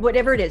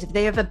 Whatever it is, if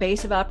they have a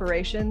base of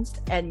operations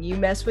and you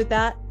mess with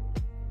that,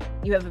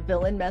 you have a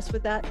villain mess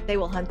with that, they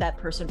will hunt that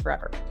person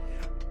forever.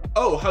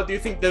 Oh, how do you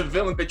think the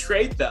villain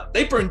betrayed them?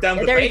 They burned down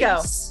the there base. You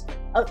go.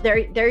 Oh, there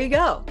you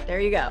go.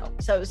 There you go.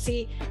 So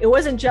see, it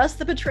wasn't just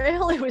the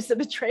betrayal, it was the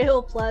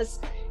betrayal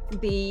plus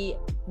the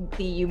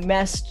you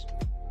messed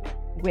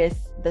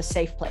with the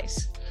safe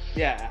place.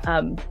 Yeah.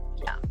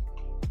 Yeah.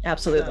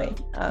 Absolutely.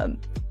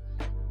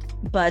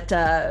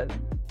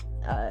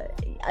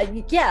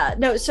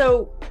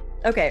 So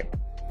okay.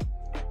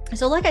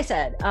 So like I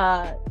said,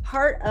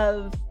 part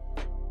of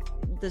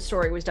the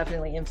story was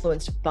definitely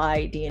influenced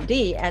by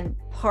D&D, and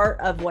part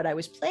of what I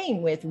was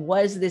playing with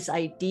was this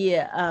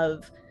idea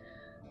of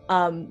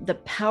the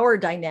power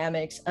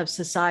dynamics of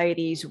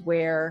societies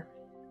where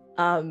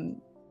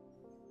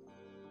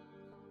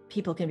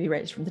people can be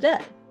raised from the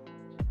dead.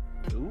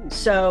 Ooh.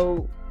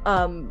 So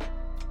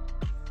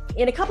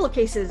in a couple of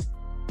cases,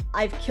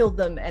 I've killed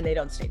them and they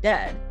don't stay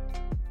dead.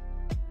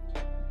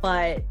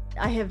 But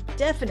I have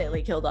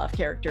definitely killed off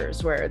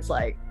characters where it's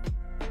like,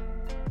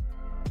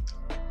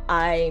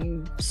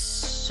 I'm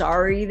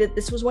sorry that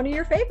this was one of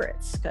your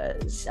favorites,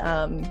 because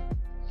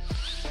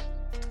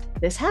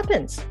this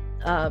happens.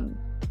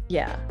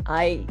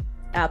 I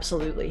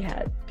absolutely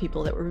had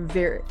people that were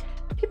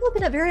people have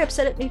been very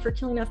upset at me for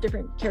killing off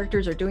different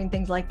characters or doing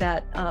things like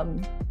that.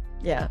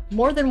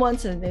 More than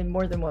once and in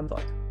more than one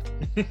book.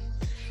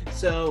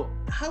 So,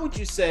 how would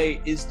you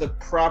say is the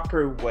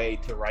proper way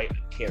to write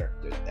a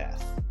character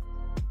death?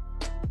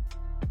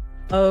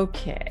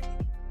 Okay.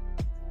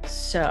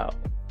 So,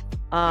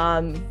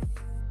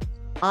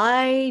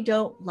 I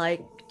don't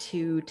like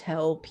to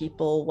tell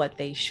people what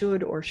they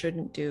should or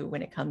shouldn't do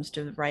when it comes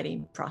to the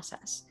writing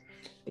process,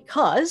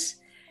 because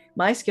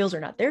my skills are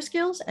not their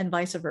skills and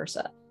vice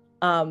versa.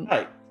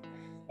 Right.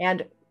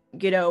 And,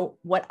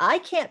 what I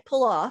can't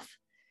pull off,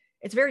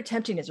 it's very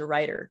tempting as a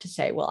writer to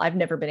say, well, I've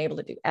never been able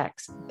to do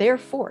X,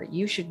 therefore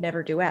you should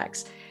never do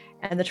X.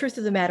 And the truth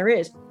of the matter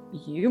is,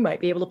 you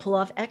might be able to pull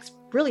off X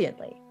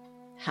brilliantly.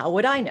 How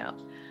would I know?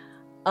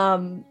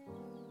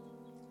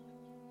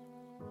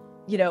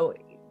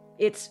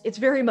 It's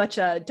very much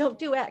a don't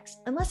do X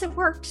unless it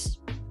works.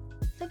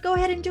 then go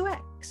ahead and do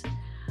X.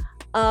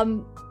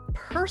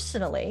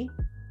 Personally,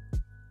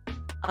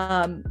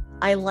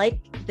 I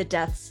like the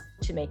deaths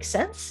to make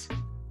sense.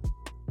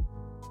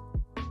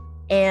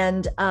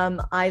 And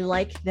I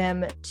like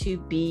them to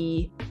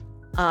be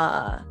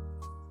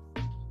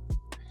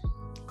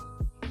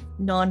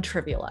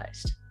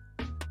non-trivialized.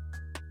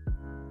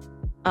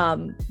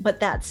 But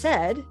that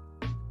said,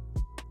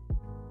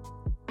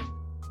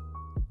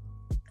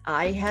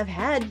 I have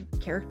had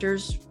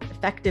characters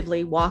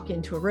effectively walk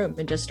into a room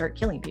and just start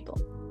killing people.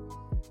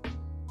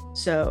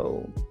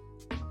 So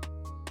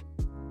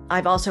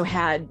I've also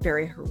had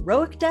very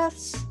heroic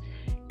deaths,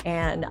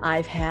 and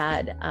I've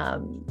had,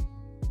 I've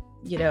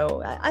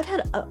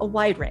had a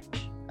wide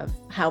range of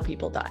how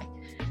people die.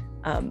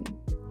 I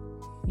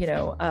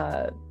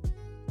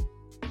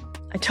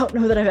don't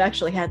know that I've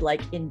actually had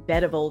like in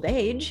bed of old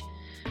age.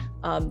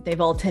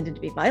 They've all tended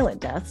to be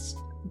violent deaths,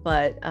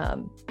 but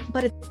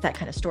it's that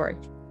kind of story.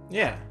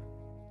 Yeah.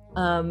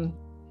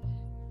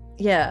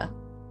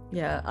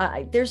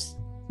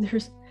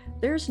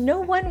 There's no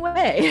one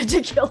way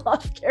to kill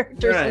off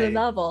characters in a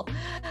novel.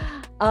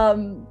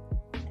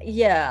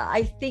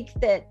 I think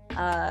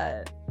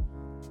that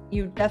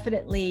you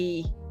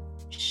definitely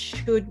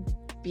should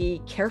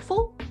be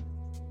careful.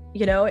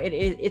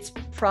 It's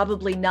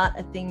probably not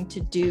a thing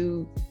to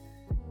do,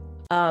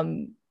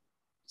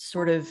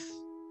 sort of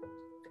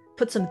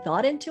put some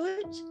thought into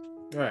it.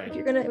 Right. If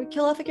you're going to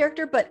kill off a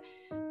character, but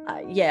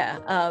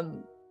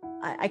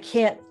I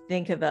can't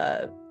think of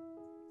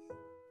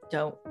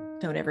don't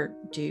ever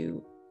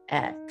do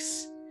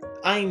X.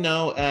 I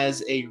know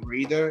as a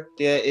reader,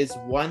 there is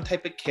one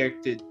type of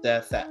character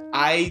death that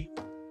I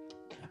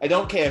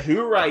don't care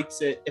who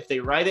writes it. If they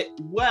write it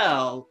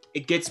well,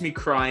 it gets me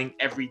crying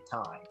every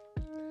time.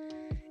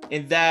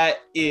 And that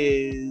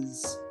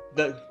is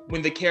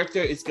when the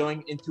character is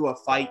going into a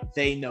fight,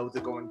 they know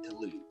they're going to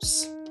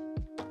lose.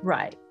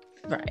 Right.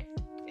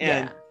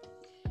 And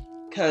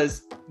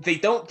because they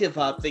don't give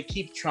up, they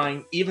keep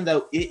trying, even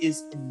though it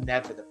is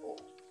inevitable.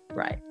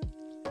 Right.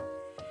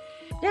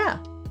 Yeah.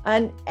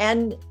 And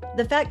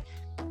the fact,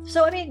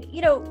 so, I mean,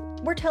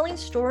 we're telling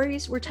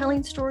stories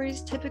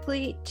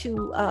typically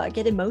to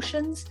get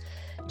emotions,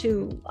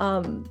 to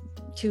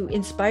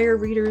inspire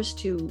readers,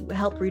 to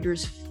help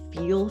readers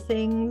feel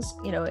things.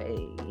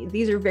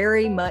 These are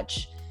very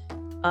much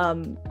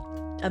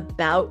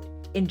about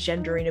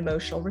engendering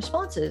emotional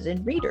responses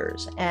in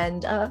readers,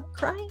 and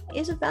crying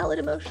is a valid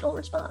emotional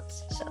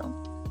response. So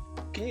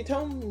can you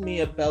tell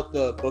me about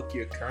the book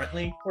you're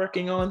currently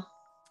working on?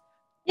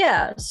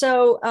 Yeah,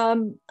 so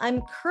I'm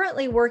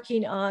currently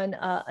working on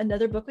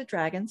another book with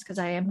dragons, because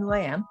I am who I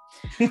am.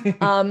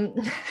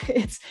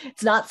 It's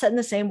not set in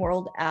the same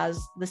world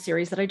as the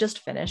series that I just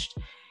finished,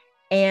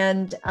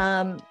 and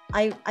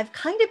I've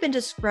kind of been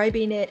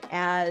describing it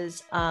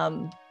as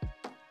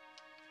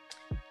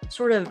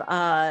sort of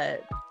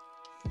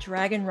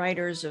Dragon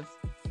Riders of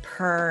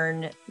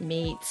Pern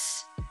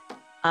meets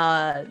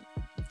The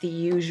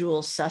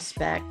Usual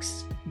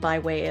Suspects by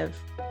way of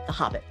The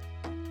Hobbit.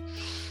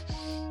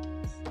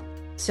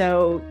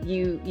 So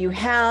you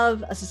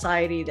have a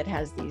society that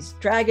has these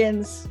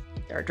dragons,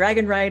 there are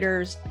dragon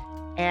riders,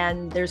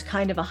 and there's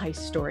kind of a heist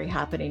story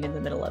happening in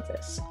the middle of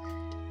this,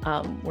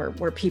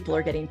 where people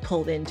are getting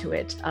pulled into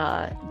it,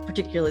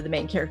 particularly the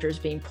main character is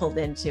being pulled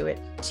into it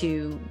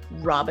to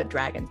rob a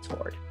dragon's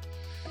hoard,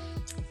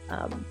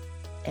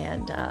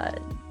 and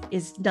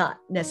is not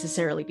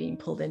necessarily being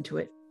pulled into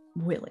it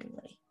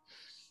willingly,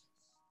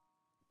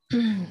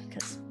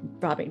 because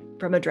robbing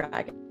from a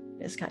dragon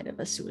is kind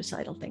of a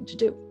suicidal thing to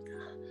do.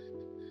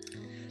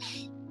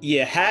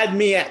 You had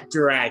me at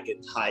dragon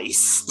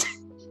heist.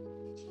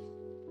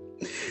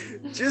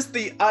 Just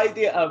the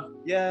idea of,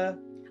 let's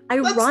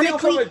steal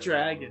from a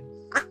dragon.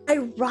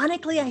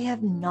 Ironically, I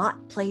have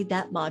not played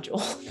that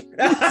module.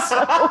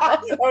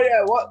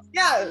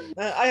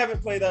 I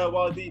haven't played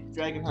Wild Deep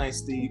Dragon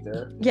Heist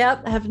either.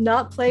 Yep, I have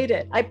not played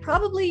it.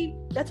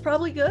 That's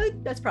probably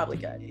good.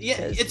 Yeah,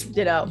 it's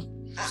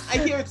I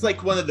hear it's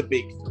like one of the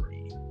big three.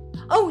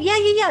 Oh,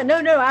 yeah.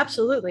 No,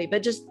 absolutely.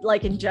 But just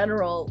like in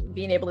general,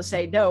 being able to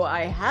say, no,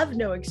 I have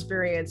no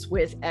experience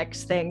with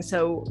X thing.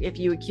 So if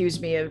you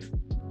accuse me of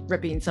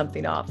ripping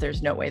something off,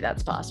 there's no way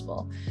that's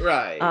possible.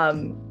 Right. I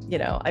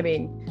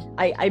mean,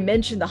 I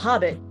mentioned The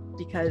Hobbit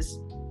because,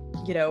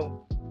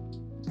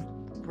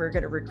 we're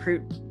going to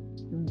recruit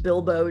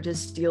Bilbo to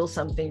steal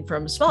something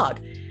from Smaug.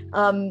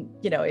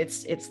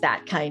 It's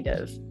that kind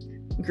of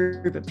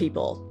group of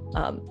people.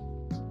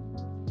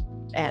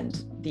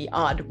 And the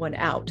odd one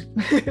out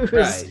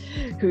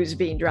who's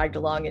being dragged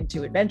along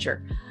into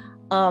adventure.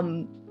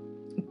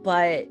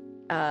 But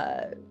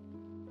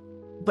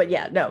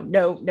yeah,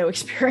 no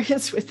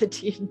experience with the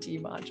D&D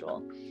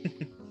module.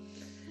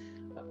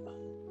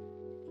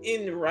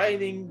 In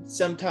writing,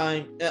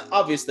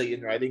 obviously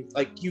in writing,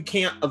 like you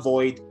can't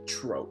avoid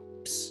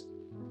tropes.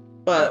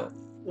 But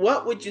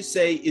what would you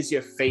say is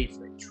your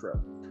favorite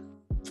trope?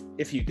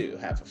 If you do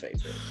have a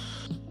favorite.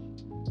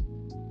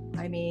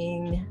 I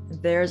mean,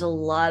 there's a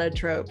lot of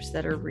tropes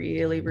that are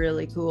really,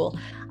 really cool.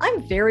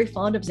 I'm very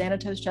fond of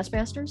Xanatos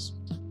Chessmasters.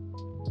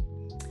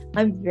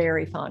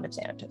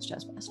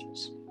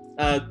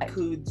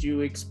 Could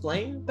you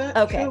explain that?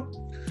 Okay. trope?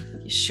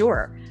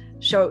 Sure.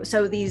 So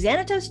the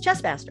Xanatos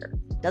Chessmaster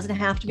doesn't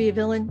have to be a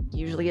villain,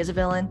 usually is a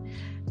villain,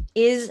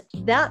 is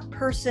that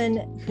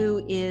person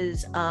who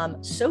is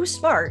so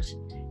smart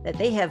that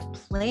they have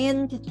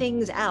planned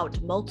things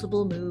out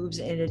multiple moves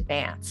in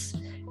advance,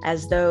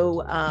 as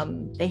though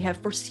they have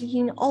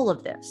foreseen all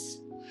of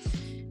this.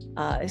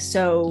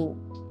 So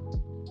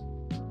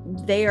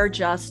they are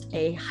just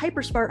a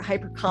hyper smart,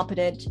 hyper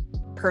competent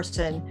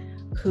person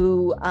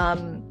who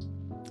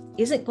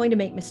isn't going to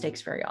make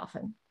mistakes very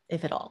often,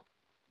 if at all.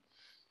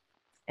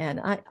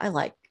 And I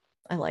like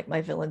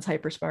my villains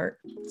hyper smart.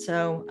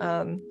 So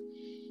I'm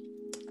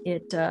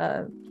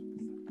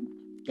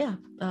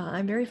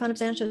very fond of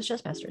Xanatos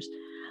Chessmasters.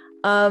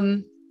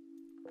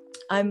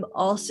 I'm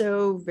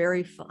also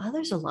very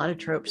there's a lot of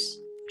tropes.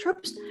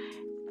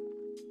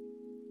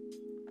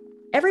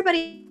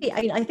 Everybody,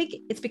 I think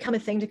it's become a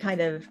thing to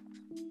kind of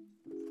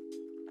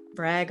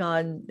brag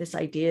on this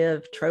idea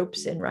of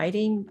tropes in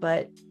writing,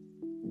 but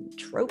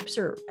tropes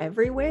are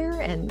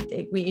everywhere. And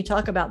when you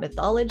talk about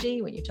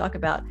mythology, when you talk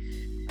about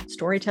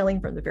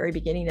storytelling from the very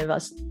beginning of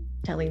us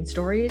telling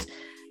stories,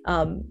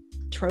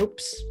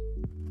 tropes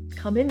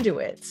come into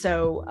it.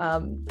 So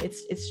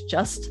it's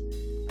just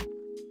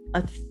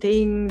a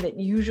thing that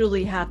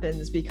usually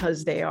happens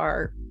because they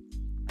are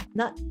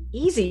not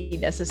easy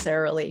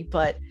necessarily,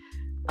 but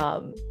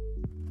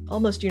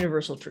almost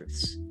universal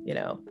truths,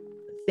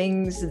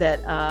 things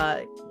that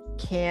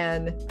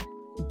can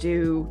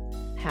do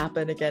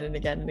happen again and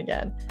again and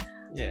again.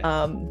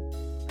 Yeah.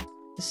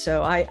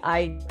 So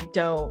I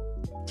don't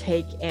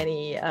take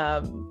any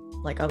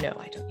like, oh no,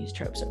 I don't use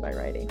tropes in my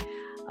writing.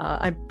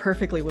 I'm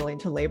perfectly willing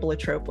to label a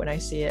trope when I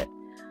see it.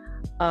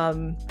 As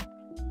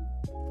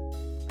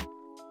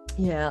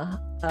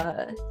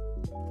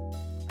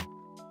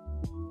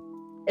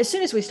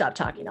soon as we stop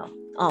talking,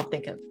 I'll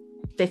think of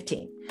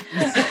 15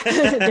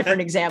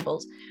 different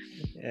examples.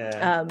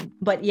 Yeah.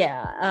 But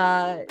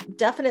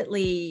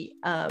definitely,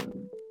 I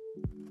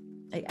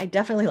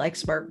definitely like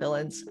smart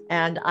villains,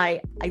 and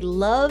I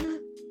love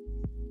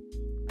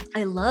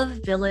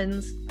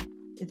villains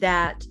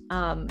that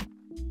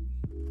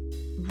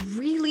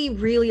really,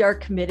 really are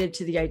committed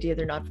to the idea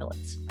they're not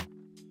villains.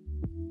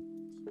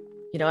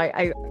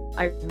 I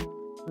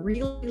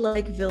really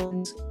like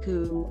villains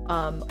who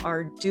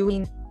are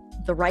doing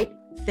the right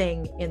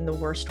thing in the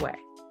worst way.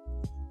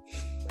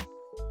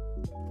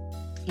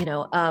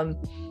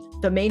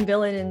 The main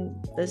villain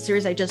in the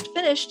series I just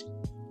finished,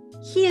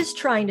 he is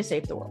trying to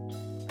save the world.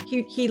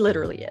 He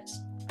literally is.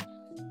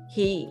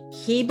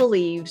 He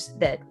believes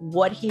that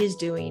what he is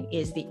doing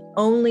is the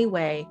only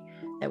way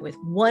that with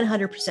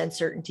 100%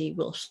 certainty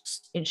will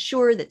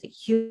ensure that the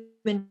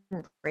human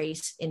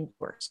race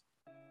endures.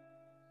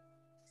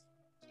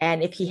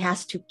 And if he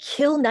has to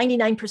kill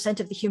 99%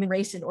 of the human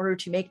race in order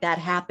to make that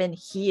happen,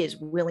 he is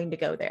willing to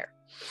go there.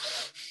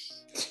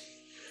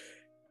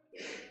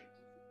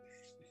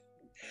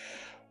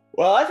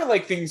 Well, I feel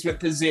like things went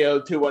to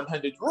 0 to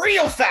 100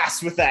 real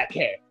fast with that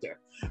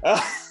character.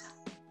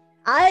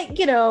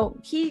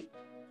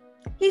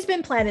 He's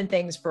been planning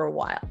things for a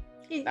while.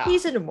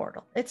 He's an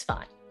immortal. It's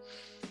fine.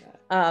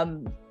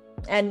 But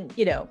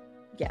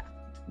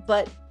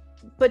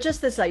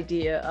just this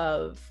idea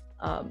of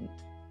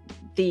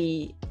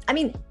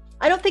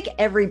I don't think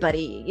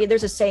everybody,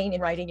 there's a saying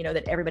in writing,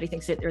 that everybody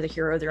thinks that they're the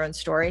hero of their own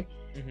story.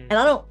 Mm-hmm. And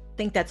I don't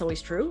think that's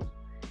always true.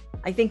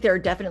 I think there are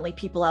definitely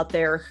people out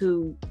there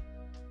who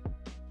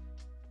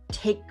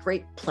take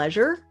great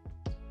pleasure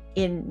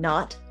in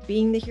not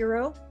being the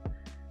hero,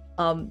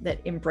 that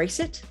embrace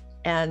it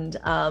and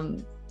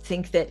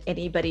think that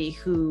anybody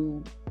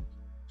who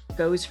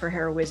goes for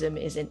heroism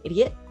is an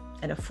idiot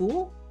and a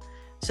fool.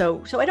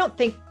 So I don't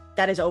think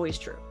that is always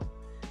true,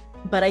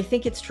 but I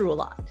think it's true a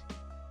lot.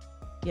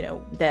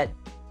 That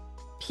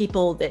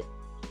people that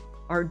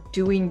are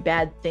doing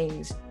bad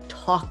things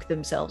talk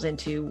themselves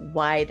into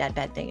why that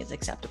bad thing is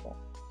acceptable.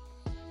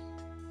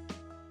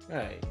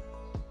 Right.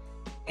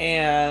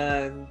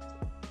 And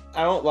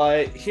I don't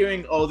like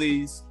hearing all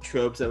these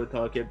tropes that we're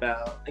talking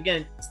about.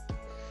 Again,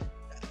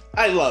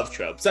 I love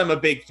tropes. I'm a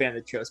big fan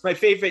of tropes. My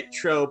favorite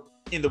trope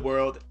in the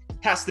world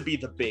has to be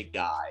the big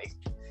guy.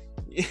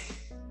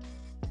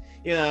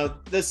 The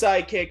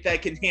sidekick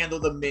that can handle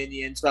the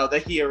minions while the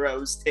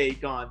heroes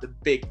take on the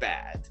big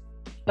bad.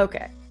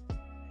 Okay.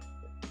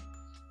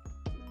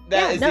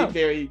 That is a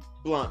very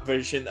blunt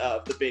version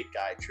of the big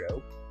guy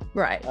trope.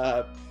 Right.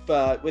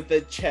 But with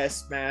the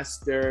chess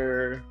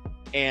master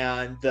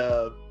and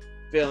the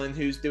villain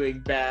who's doing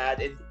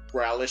bad and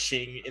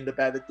relishing in the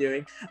bad they're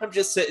doing, I'm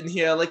just sitting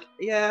here like,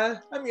 yeah,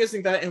 I'm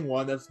using that in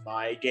one of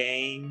my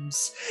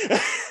games.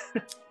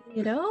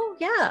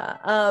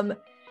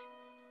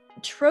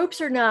 Tropes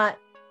are not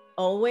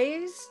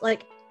always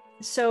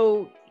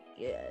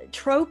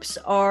tropes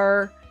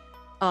are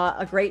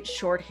a great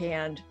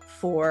shorthand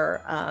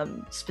for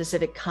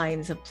specific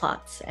kinds of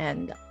plots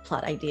and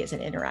plot ideas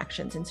and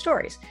interactions in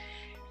stories.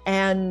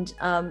 And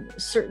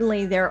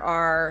certainly there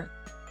are,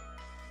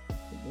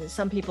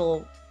 some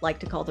people like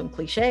to call them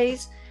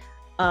cliches.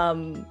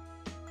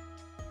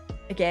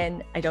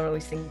 Again, I don't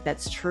always think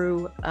that's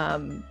true.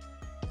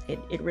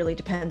 It really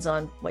depends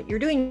on what you're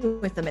doing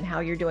with them and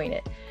how you're doing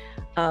it.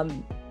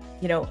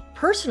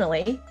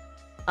 Personally,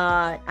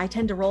 I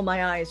tend to roll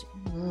my eyes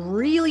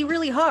really,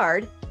 really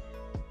hard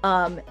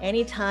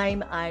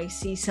anytime I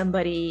see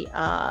somebody,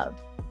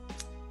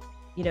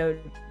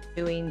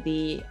 doing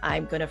the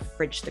I'm gonna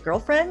fridge the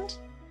girlfriend,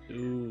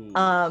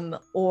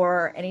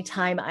 or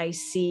anytime I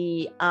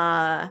see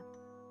a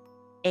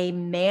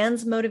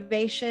man's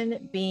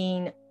motivation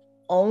being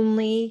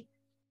only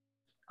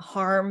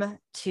harm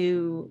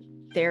to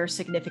their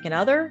significant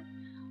other,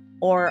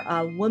 or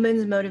a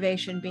woman's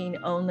motivation being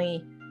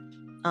only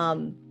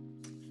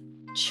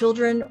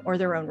children or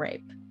their own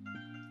rape.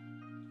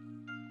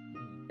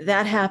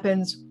 That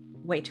happens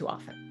way too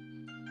often.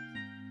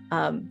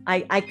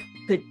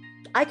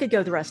 I could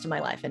go the rest of my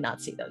life and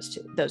not see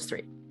those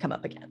three come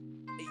up again.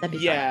 That'd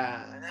be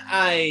fun.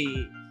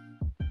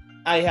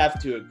 I have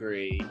to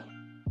agree.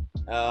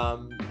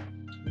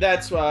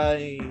 That's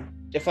why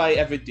if I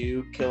ever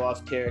do kill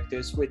off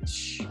characters,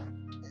 which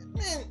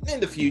in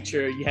the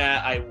future,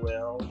 yeah, I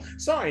will.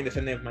 Sorry if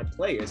any of my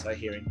players are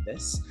hearing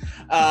this.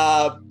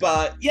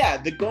 But yeah,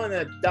 they're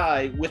gonna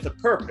die with a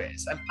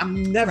purpose.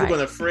 I'm never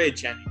gonna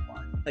fridge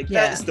anyone.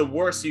 That is the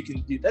worst you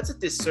can do. That's a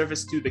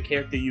disservice to the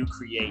character you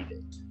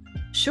created.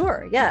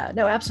 Sure. Yeah.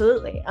 No,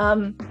 absolutely.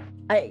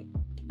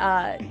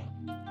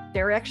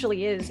 There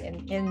actually is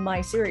in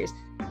my series,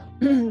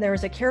 there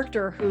was a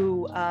character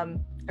who I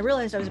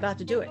realized I was about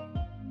to do it.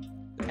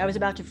 I was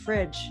about to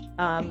fridge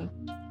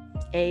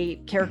a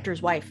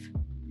character's wife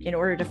in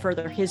order to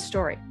further his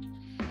story.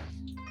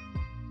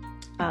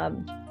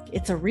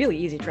 It's a really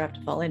easy trap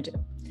to fall into.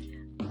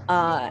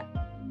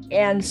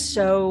 And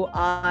so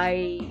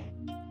I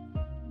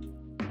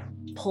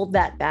pulled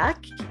that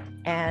back,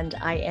 and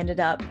I ended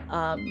up,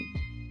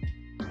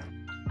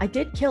 I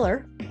did kill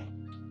her,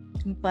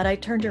 but I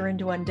turned her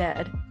into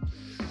undead,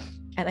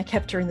 and I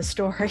kept her in the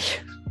story.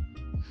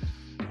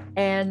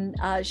 And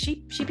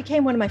she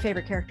became one of my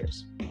favorite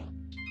characters.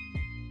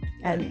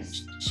 And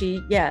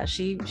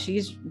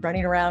she's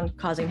running around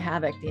causing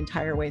havoc the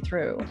entire way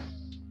through.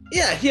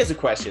 Yeah, here's a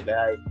question that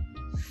I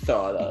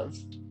thought of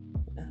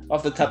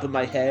off the top of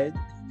my head.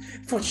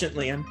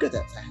 Fortunately, I'm good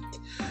at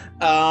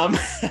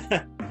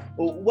that.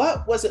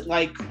 What was it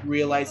like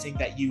realizing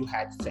that you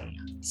had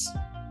fans?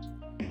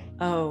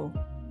 Oh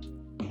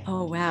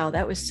wow,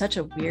 that was such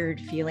a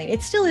weird feeling.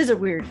 It still is a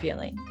weird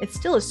feeling. It's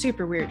still a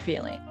super weird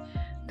feeling,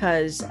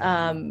 because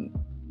I'm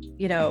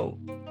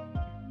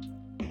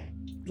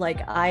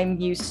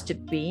used to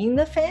being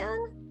the fan,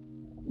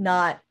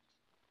 not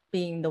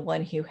being the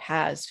one who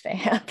has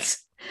fans.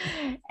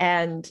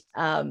 And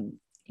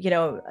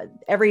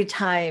every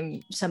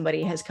time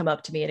somebody has come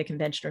up to me at a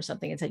convention or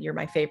something and said, "You're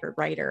my favorite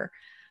writer,"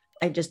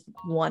 I just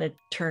want to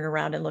turn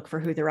around and look for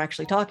who they're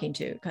actually talking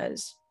to,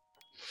 because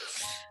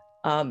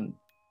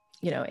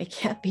it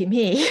can't be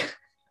me.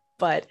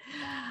 But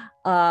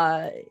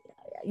I'm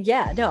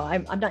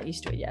not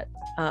used to it yet.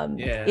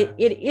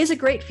 It is a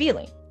great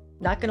feeling,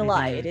 not gonna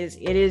lie. It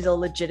is a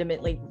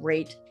legitimately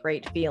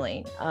great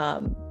feeling,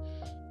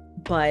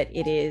 but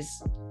it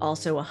is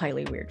also a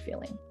highly weird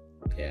feeling.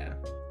 Yeah,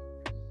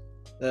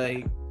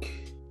 like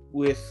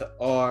with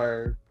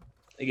our,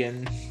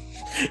 again,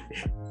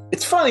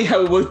 it's funny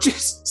how we're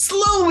just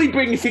slowly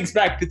bringing things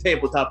back to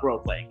tabletop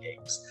role-playing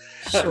games.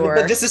 Sure.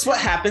 But this is what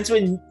happens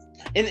when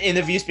an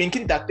interview is being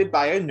conducted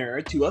by a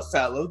nerd to a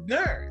fellow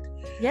nerd.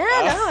 Yeah,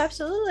 no,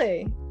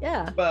 absolutely.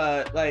 Yeah.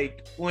 But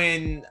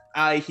when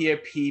I hear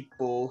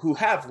people who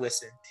have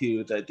listened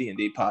to the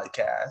D&D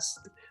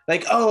podcast,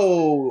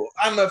 "Oh,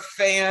 I'm a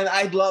fan.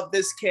 I love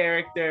this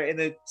character, and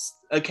it's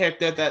a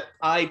character that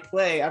I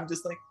play," I'm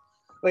just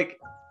like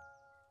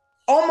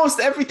almost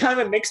every time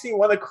it makes me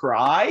want to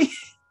cry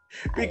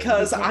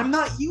because I'm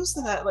not used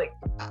to that.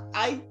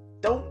 I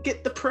don't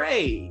get the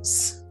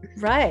praise.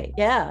 Right.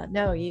 Yeah.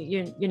 No,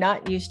 you're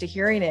not used to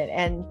hearing it,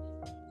 and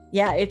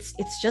yeah, it's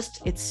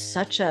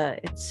such a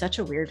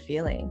weird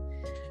feeling.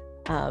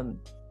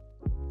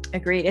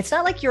 Agreed. It's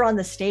not like you're on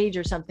the stage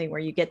or something where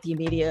you get the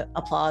immediate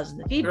applause and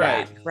the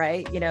feedback,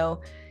 right?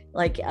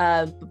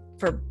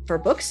 For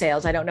book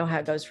sales, I don't know how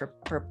it goes for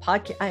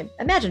podcast. I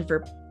imagine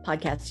for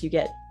podcasts you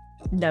get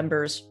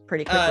numbers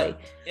pretty quickly.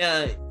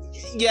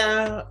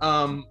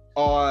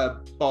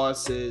 Our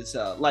bosses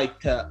like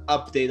to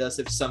update us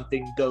if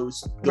something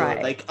goes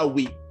good, like a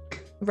week.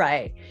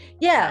 Right.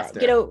 Yeah.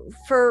 After.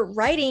 For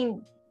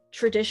writing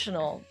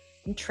traditional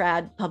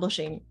trad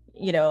publishing,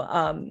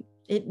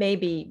 it may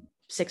be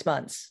 6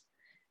 months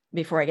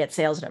before I get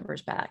sales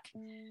numbers back.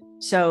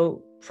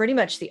 So pretty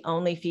much the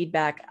only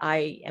feedback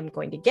I am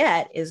going to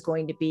get is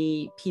going to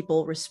be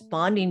people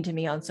responding to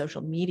me on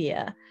social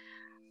media,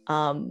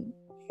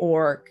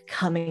 or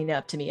coming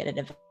up to me at an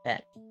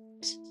event.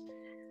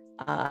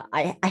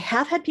 I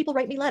have had people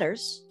write me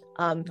letters,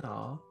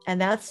 Aw.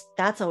 and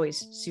that's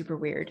always super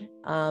weird,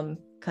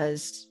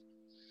 because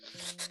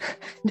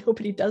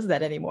nobody does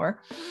that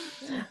anymore.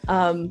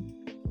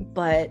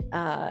 But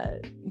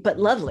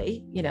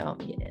lovely,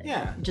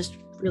 Yeah. just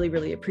really,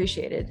 really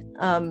appreciated.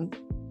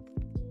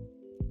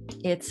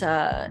 It's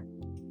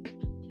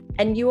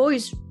and you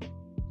always,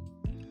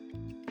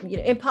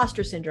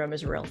 imposter syndrome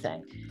is a real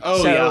thing.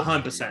 Oh, So- yeah,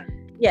 100%.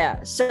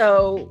 Yeah.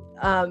 So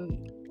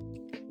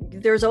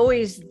there's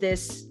always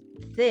this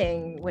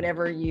thing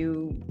whenever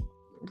you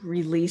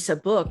release a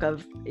book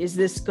of, is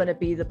this going to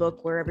be the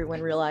book where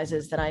everyone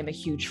realizes that I'm a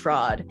huge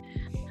fraud?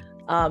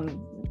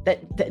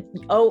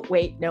 Oh,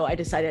 wait, no, I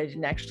decided I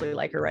didn't actually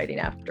like her writing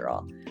after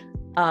all.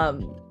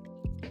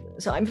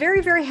 So I'm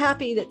very, very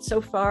happy that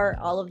so far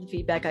all of the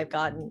feedback I've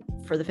gotten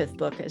for the 5th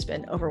book has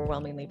been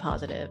overwhelmingly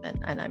positive,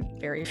 and I'm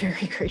very,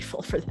 very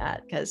grateful for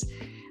that, because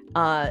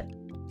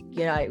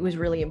it was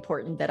really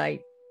important that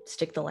I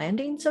stick the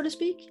landing, so to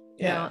speak.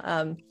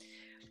 Yeah.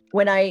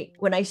 When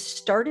I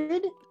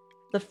started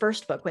the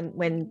first book,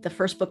 when the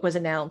first book was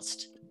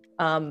announced,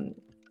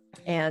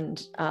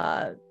 and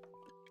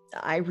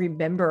I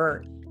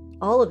remember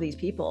all of these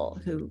people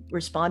who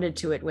responded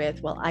to it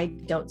with, well, I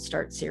don't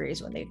start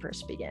series when they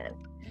first begin,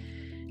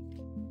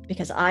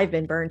 because I've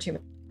been burned too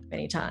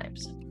many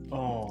times.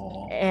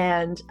 Oh.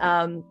 And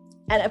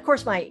of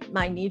course my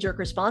knee-jerk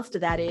response to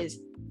that is,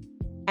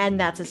 and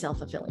that's a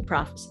self-fulfilling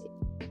prophecy.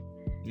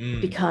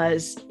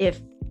 Because if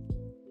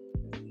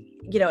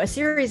a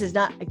series is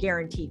not a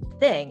guaranteed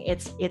thing,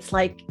 it's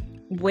like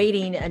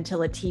waiting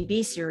until a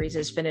TV series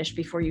is finished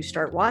before you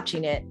start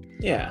watching it.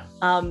 Yeah.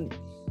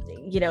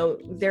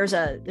 There's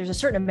a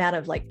certain amount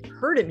of like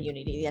herd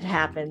immunity that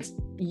happens.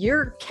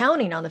 You're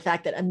counting on the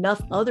fact that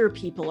enough other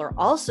people are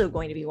also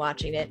going to be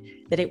watching it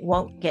that it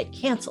won't get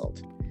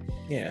canceled.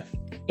 Yeah.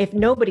 If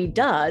nobody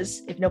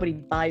buys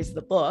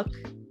the book,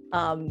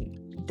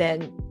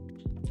 then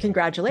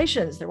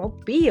congratulations, there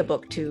won't be a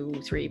book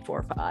 2, 3,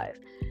 4, 5.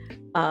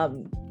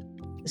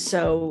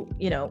 So,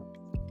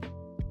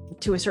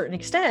 to a certain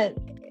extent,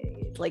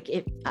 like,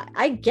 if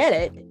I get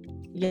it,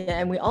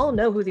 and we all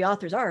know who the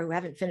authors are who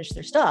haven't finished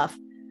their stuff,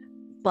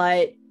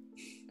 but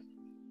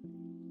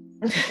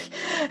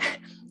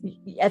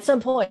at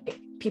some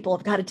point, people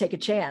have got to take a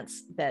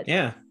chance that,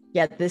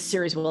 this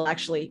series will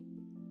actually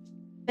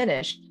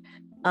finish.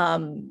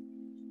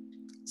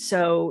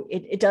 So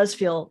it does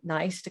feel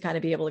nice to kind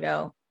of be able to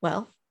go,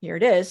 well, here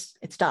it is,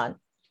 it's done.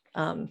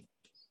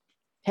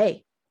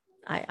 Hey,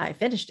 I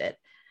finished it.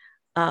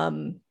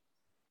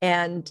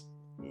 And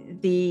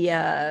the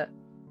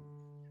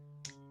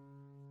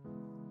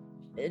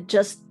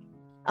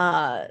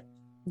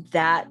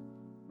that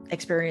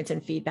experience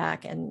and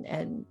feedback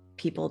and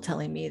people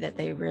telling me that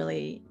they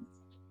really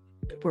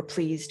were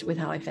pleased with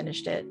how I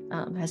finished it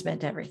has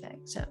meant everything.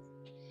 So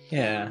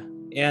yeah,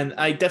 and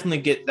I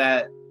definitely get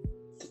that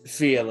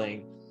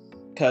feeling,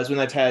 because when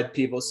I've had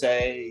people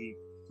say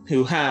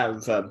who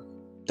have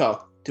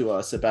talked to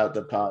us about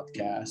the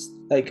podcast,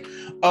 like,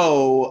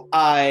 oh,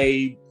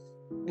 I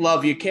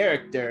love your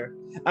character,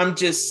 I'm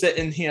just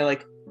sitting here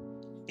like,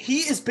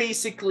 he is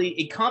basically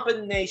a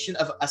combination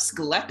of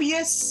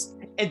Asclepius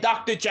and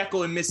Dr.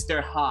 Jekyll and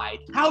Mr. Hyde.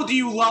 How do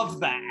you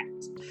love that?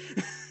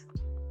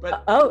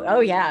 But oh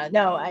yeah,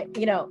 no,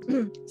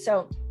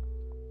 so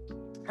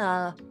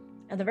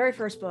in the very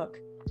first book,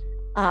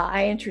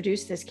 I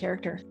introduced this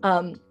character.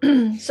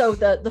 So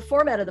the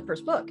format of the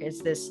first book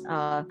is this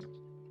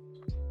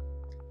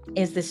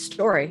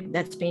story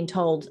that's being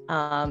told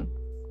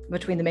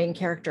between the main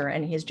character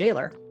and his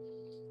jailer,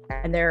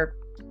 and they're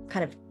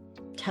kind of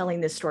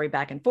telling this story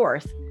back and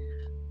forth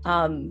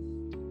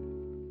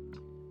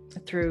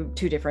through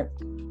 2 different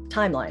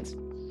timelines,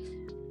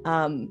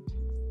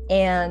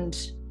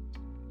 and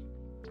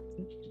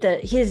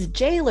his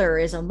jailer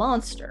is a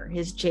monster.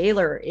 His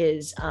jailer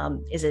is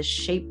a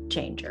shape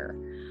changer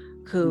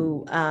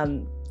who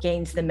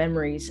gains the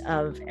memories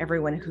of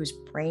everyone whose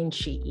brain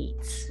she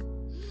eats.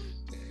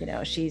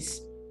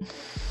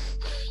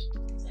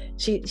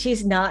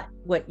 She's not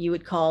what you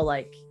would call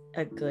like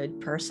a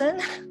good person,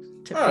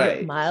 to put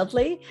it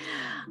mildly.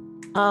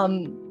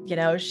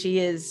 She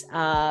is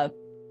at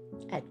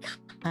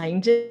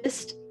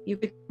kindest, you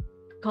could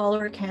call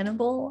her a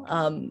cannibal.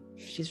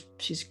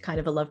 She's kind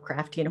of a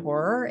Lovecraftian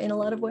horror in a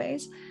lot of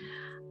ways,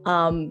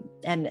 and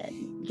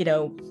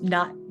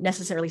not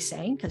necessarily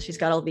sane, because she's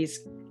got all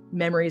these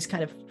memories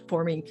kind of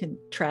forming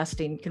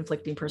contrasting,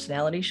 conflicting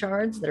personality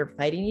shards that are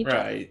fighting each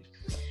other.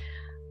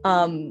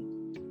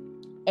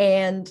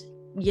 And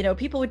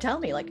people would tell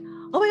me like,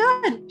 oh my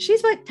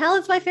god,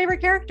 Talon's my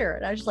favorite character,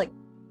 and I was just like,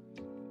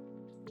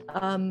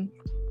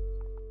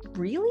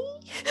 really?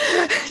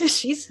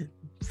 she's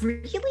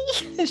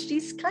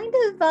kind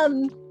of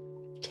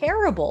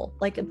terrible,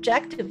 like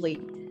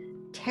objectively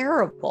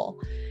terrible.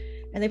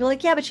 And they'd be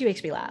like, yeah, but she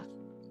makes me laugh.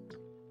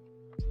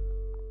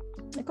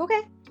 Like,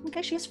 okay,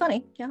 she's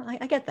funny. Yeah,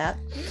 I get that.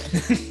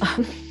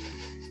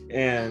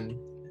 And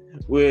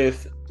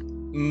with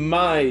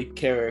my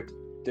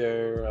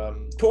character,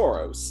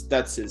 Tauros,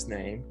 that's his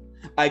name,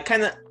 I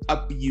kind of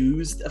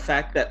abused the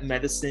fact that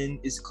medicine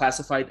is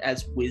classified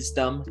as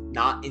wisdom,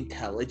 not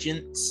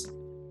intelligence.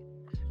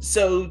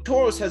 So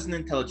Tauros has an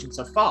intelligence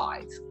of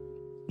 5.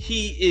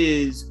 He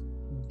is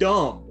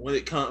dumb when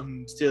it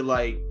comes to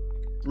like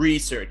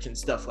research and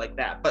stuff like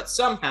that, but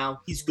somehow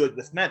he's good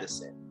with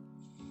medicine.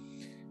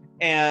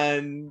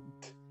 And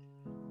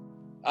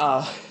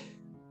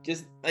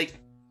just like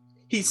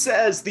he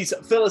says these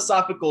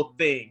philosophical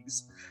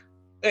things,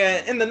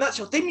 and in the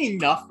nutshell, they mean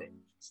nothing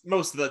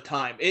most of the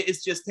time.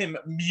 It's just him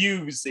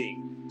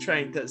musing,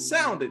 trying to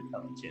sound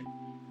intelligent.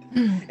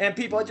 And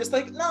people are just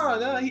like,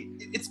 no,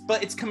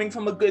 it's coming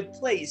from a good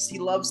place. He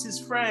loves his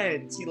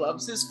friends. He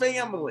loves his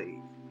family.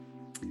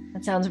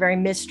 That sounds very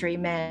Mystery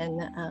Men.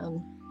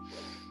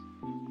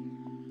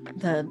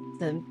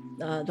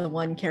 The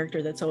one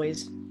character that's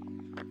always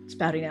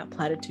spouting out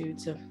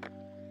platitudes of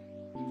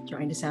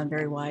trying to sound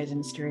very wise and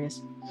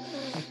mysterious.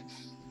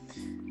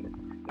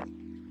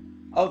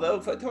 Although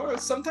for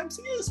Tauros, sometimes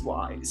he is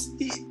wise.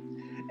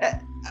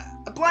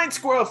 A blind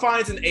squirrel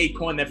finds an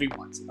acorn every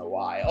once in a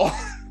while.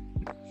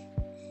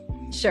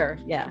 Sure.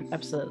 Yeah.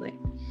 Absolutely.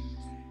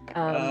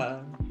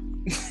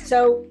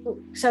 So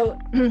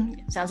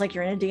sounds like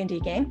you're in a D&D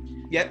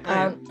game. Yep.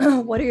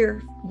 What are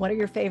your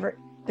favorite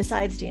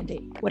besides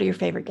D&D? What are your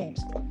favorite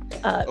games?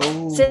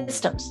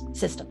 Systems.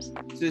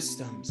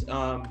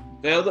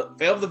 Veil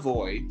of the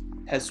Void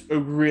has a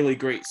really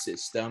great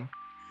system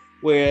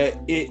where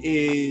it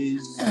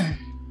is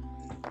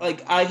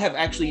like I have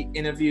actually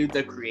interviewed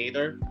the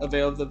creator of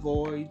Veil of the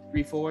Void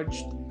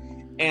Reforged,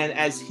 and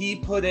as he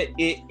put it,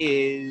 it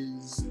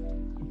is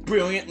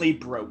brilliantly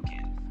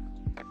broken.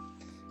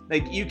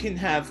 Like you can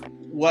have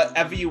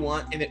whatever you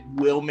want and it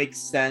will make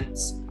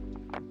sense.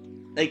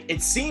 Like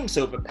it seems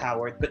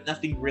overpowered, but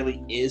nothing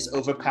really is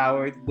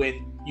overpowered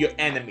when your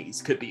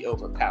enemies could be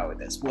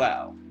overpowered as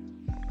well.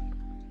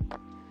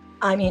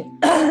 I mean,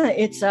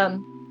 it's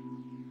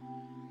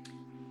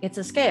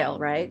a scale,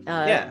 right?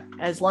 Yeah.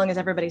 As long as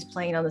everybody's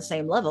playing on the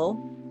same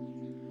level.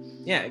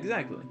 Yeah,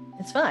 exactly.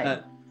 It's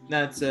fine.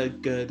 That's a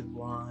good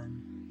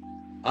one.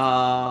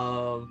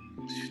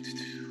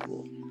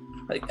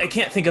 I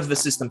can't think of the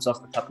systems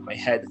off the top of my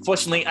head.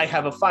 Fortunately, I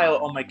have a file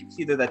on my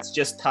computer that's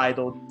just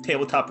titled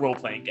Tabletop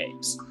Role-Playing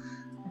Games.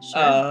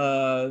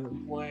 Sure.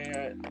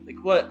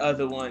 What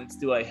other ones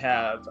do I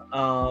have?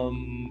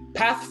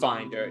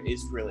 Pathfinder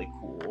is really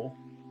cool.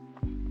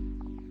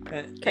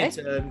 Okay.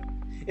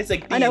 It's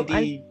like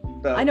D&D.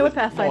 I know what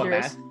Pathfinder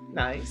is.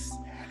 Nice.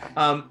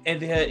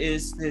 And there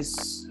is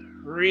this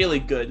really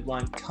good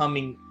one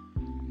coming.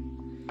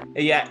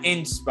 Yeah,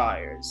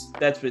 Inspires.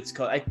 That's what it's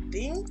called. I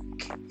think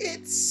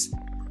it's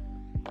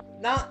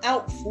not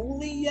out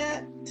fully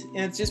yet, and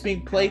it's just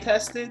being play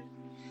tested.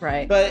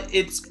 Right. But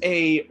it's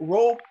a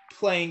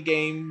role-playing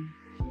game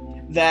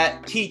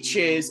that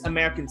teaches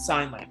American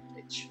Sign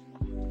Language.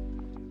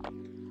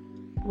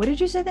 What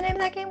did you say the name of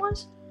that game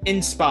was?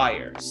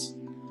 Inspires.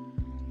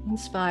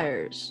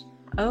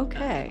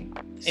 Okay.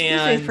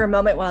 Excuse me for a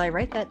moment while I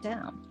write that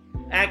down.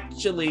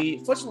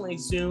 Actually, fortunately,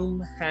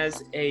 Zoom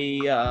has a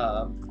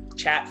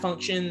chat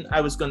function. I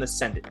was going to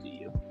send it to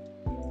you.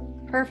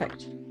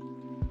 Perfect.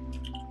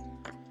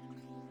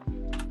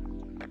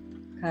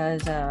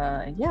 Because,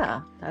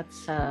 yeah,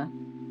 that's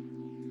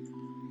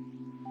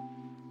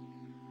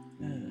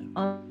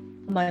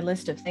on my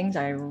list of things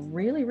I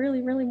really,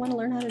 really, really want to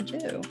learn how to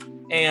do.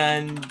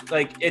 And,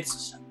 like,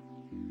 it's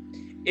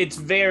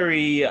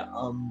very,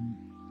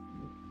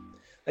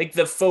 like,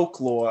 the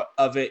folklore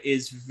of it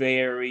is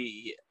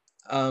very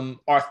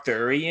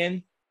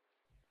Arthurian.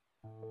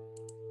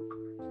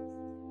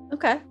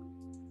 Okay.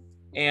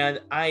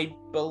 And I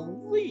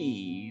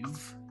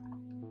believe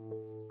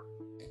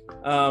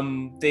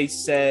they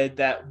said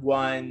that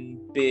one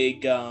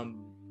big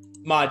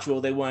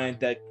module they wanted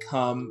to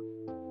come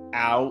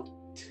out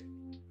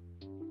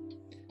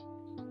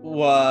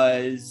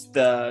was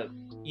the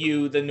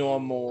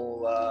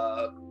normal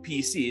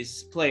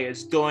PCs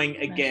players going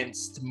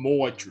against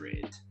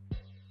Mordred.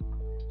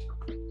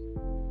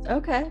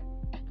 Okay.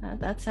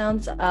 That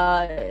sounds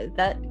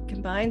that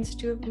combines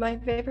two of my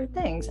favorite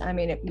things. I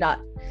mean,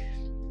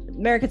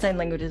 American Sign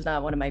Language is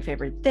not one of my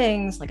favorite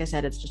things. Like I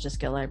said, it's just a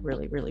skill I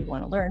really, really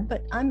want to learn.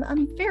 But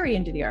I'm very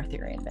into the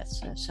Arthurian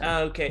myths. So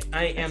okay,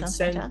 I am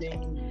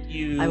sending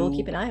you. I will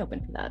keep an eye open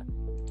for that.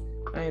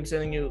 I am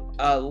sending you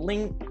a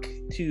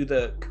link to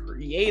the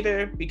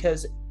creator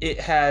because it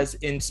has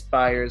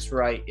Inspires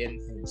right in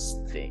his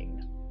thing.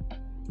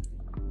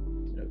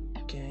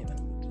 Okay,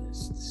 let me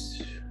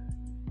just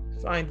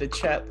find the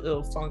chat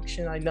little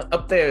function. I know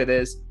up there it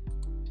is,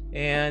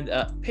 and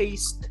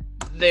paste.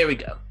 There we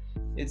go.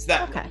 It's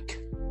that. Okay. Link.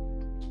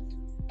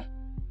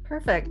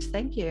 Perfect.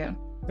 Thank you.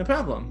 No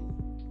problem.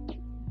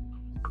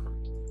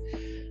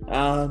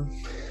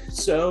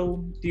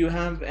 So, do you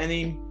have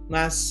any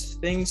last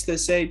things to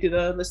say to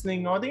the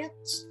listening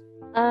audience?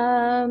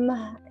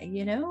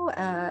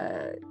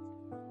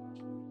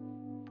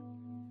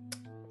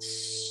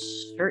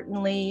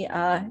 Certainly,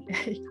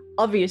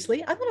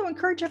 obviously, I'm going to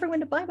encourage everyone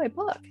to buy my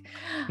book.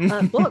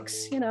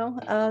 Books,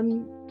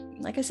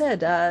 like I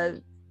said,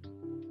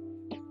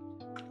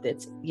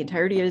 the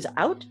entirety is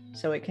out,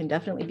 so it can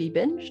definitely be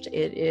binged.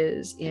 It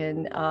is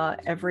in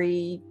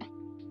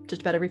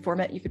just about every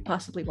format you could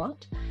possibly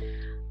want.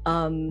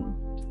 Although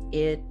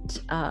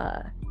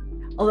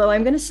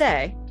I'm going to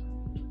say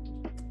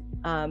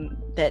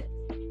that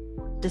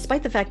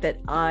despite the fact that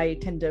I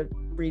tend to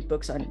read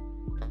books tend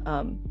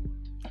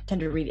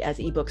to read as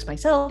ebooks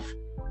myself,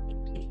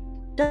 it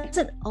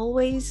doesn't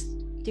always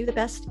do the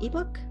best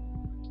ebook.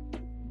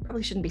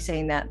 Probably shouldn't be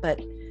saying that,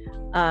 but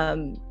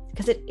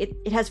because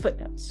it has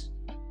footnotes.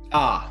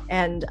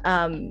 And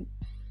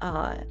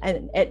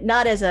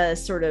not as a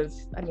sort of,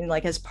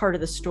 like as part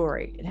of the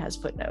story, it has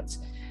footnotes.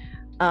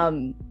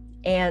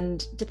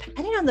 And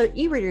depending on the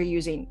e-reader you're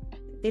using,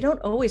 they don't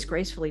always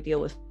gracefully deal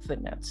with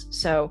footnotes.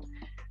 So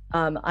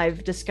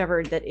I've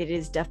discovered that it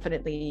is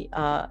definitely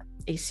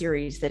a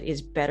series that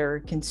is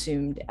better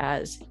consumed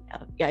as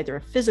either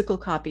a physical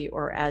copy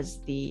or as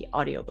the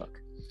audiobook.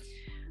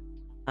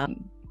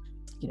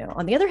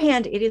 On the other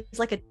hand, it is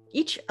like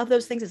each of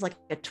those things is like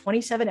a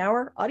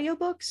 27-hour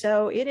audiobook.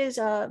 So it is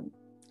a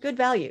good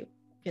value,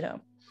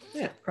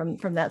 from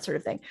that sort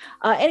of thing.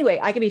 Anyway,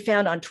 I can be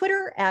found on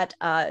Twitter at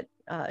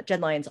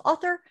Jen Lyons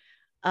Author.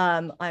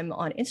 I'm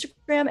on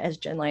Instagram as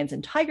Jen Lyons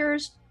and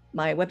Tigers.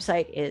 My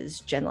website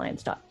is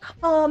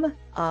jenlyons.com.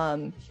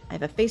 I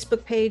have a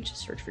Facebook page,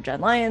 search for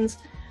Jen Lyons.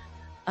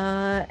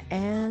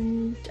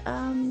 And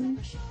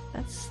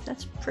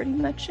that's pretty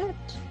much it.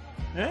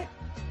 All right.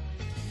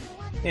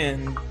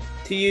 And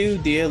to you,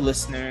 dear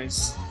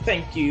listeners,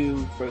 thank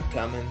you for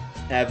coming.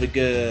 Have a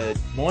good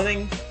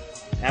morning,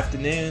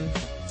 afternoon,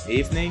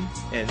 evening,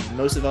 and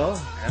most of all,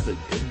 have a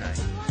good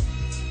night.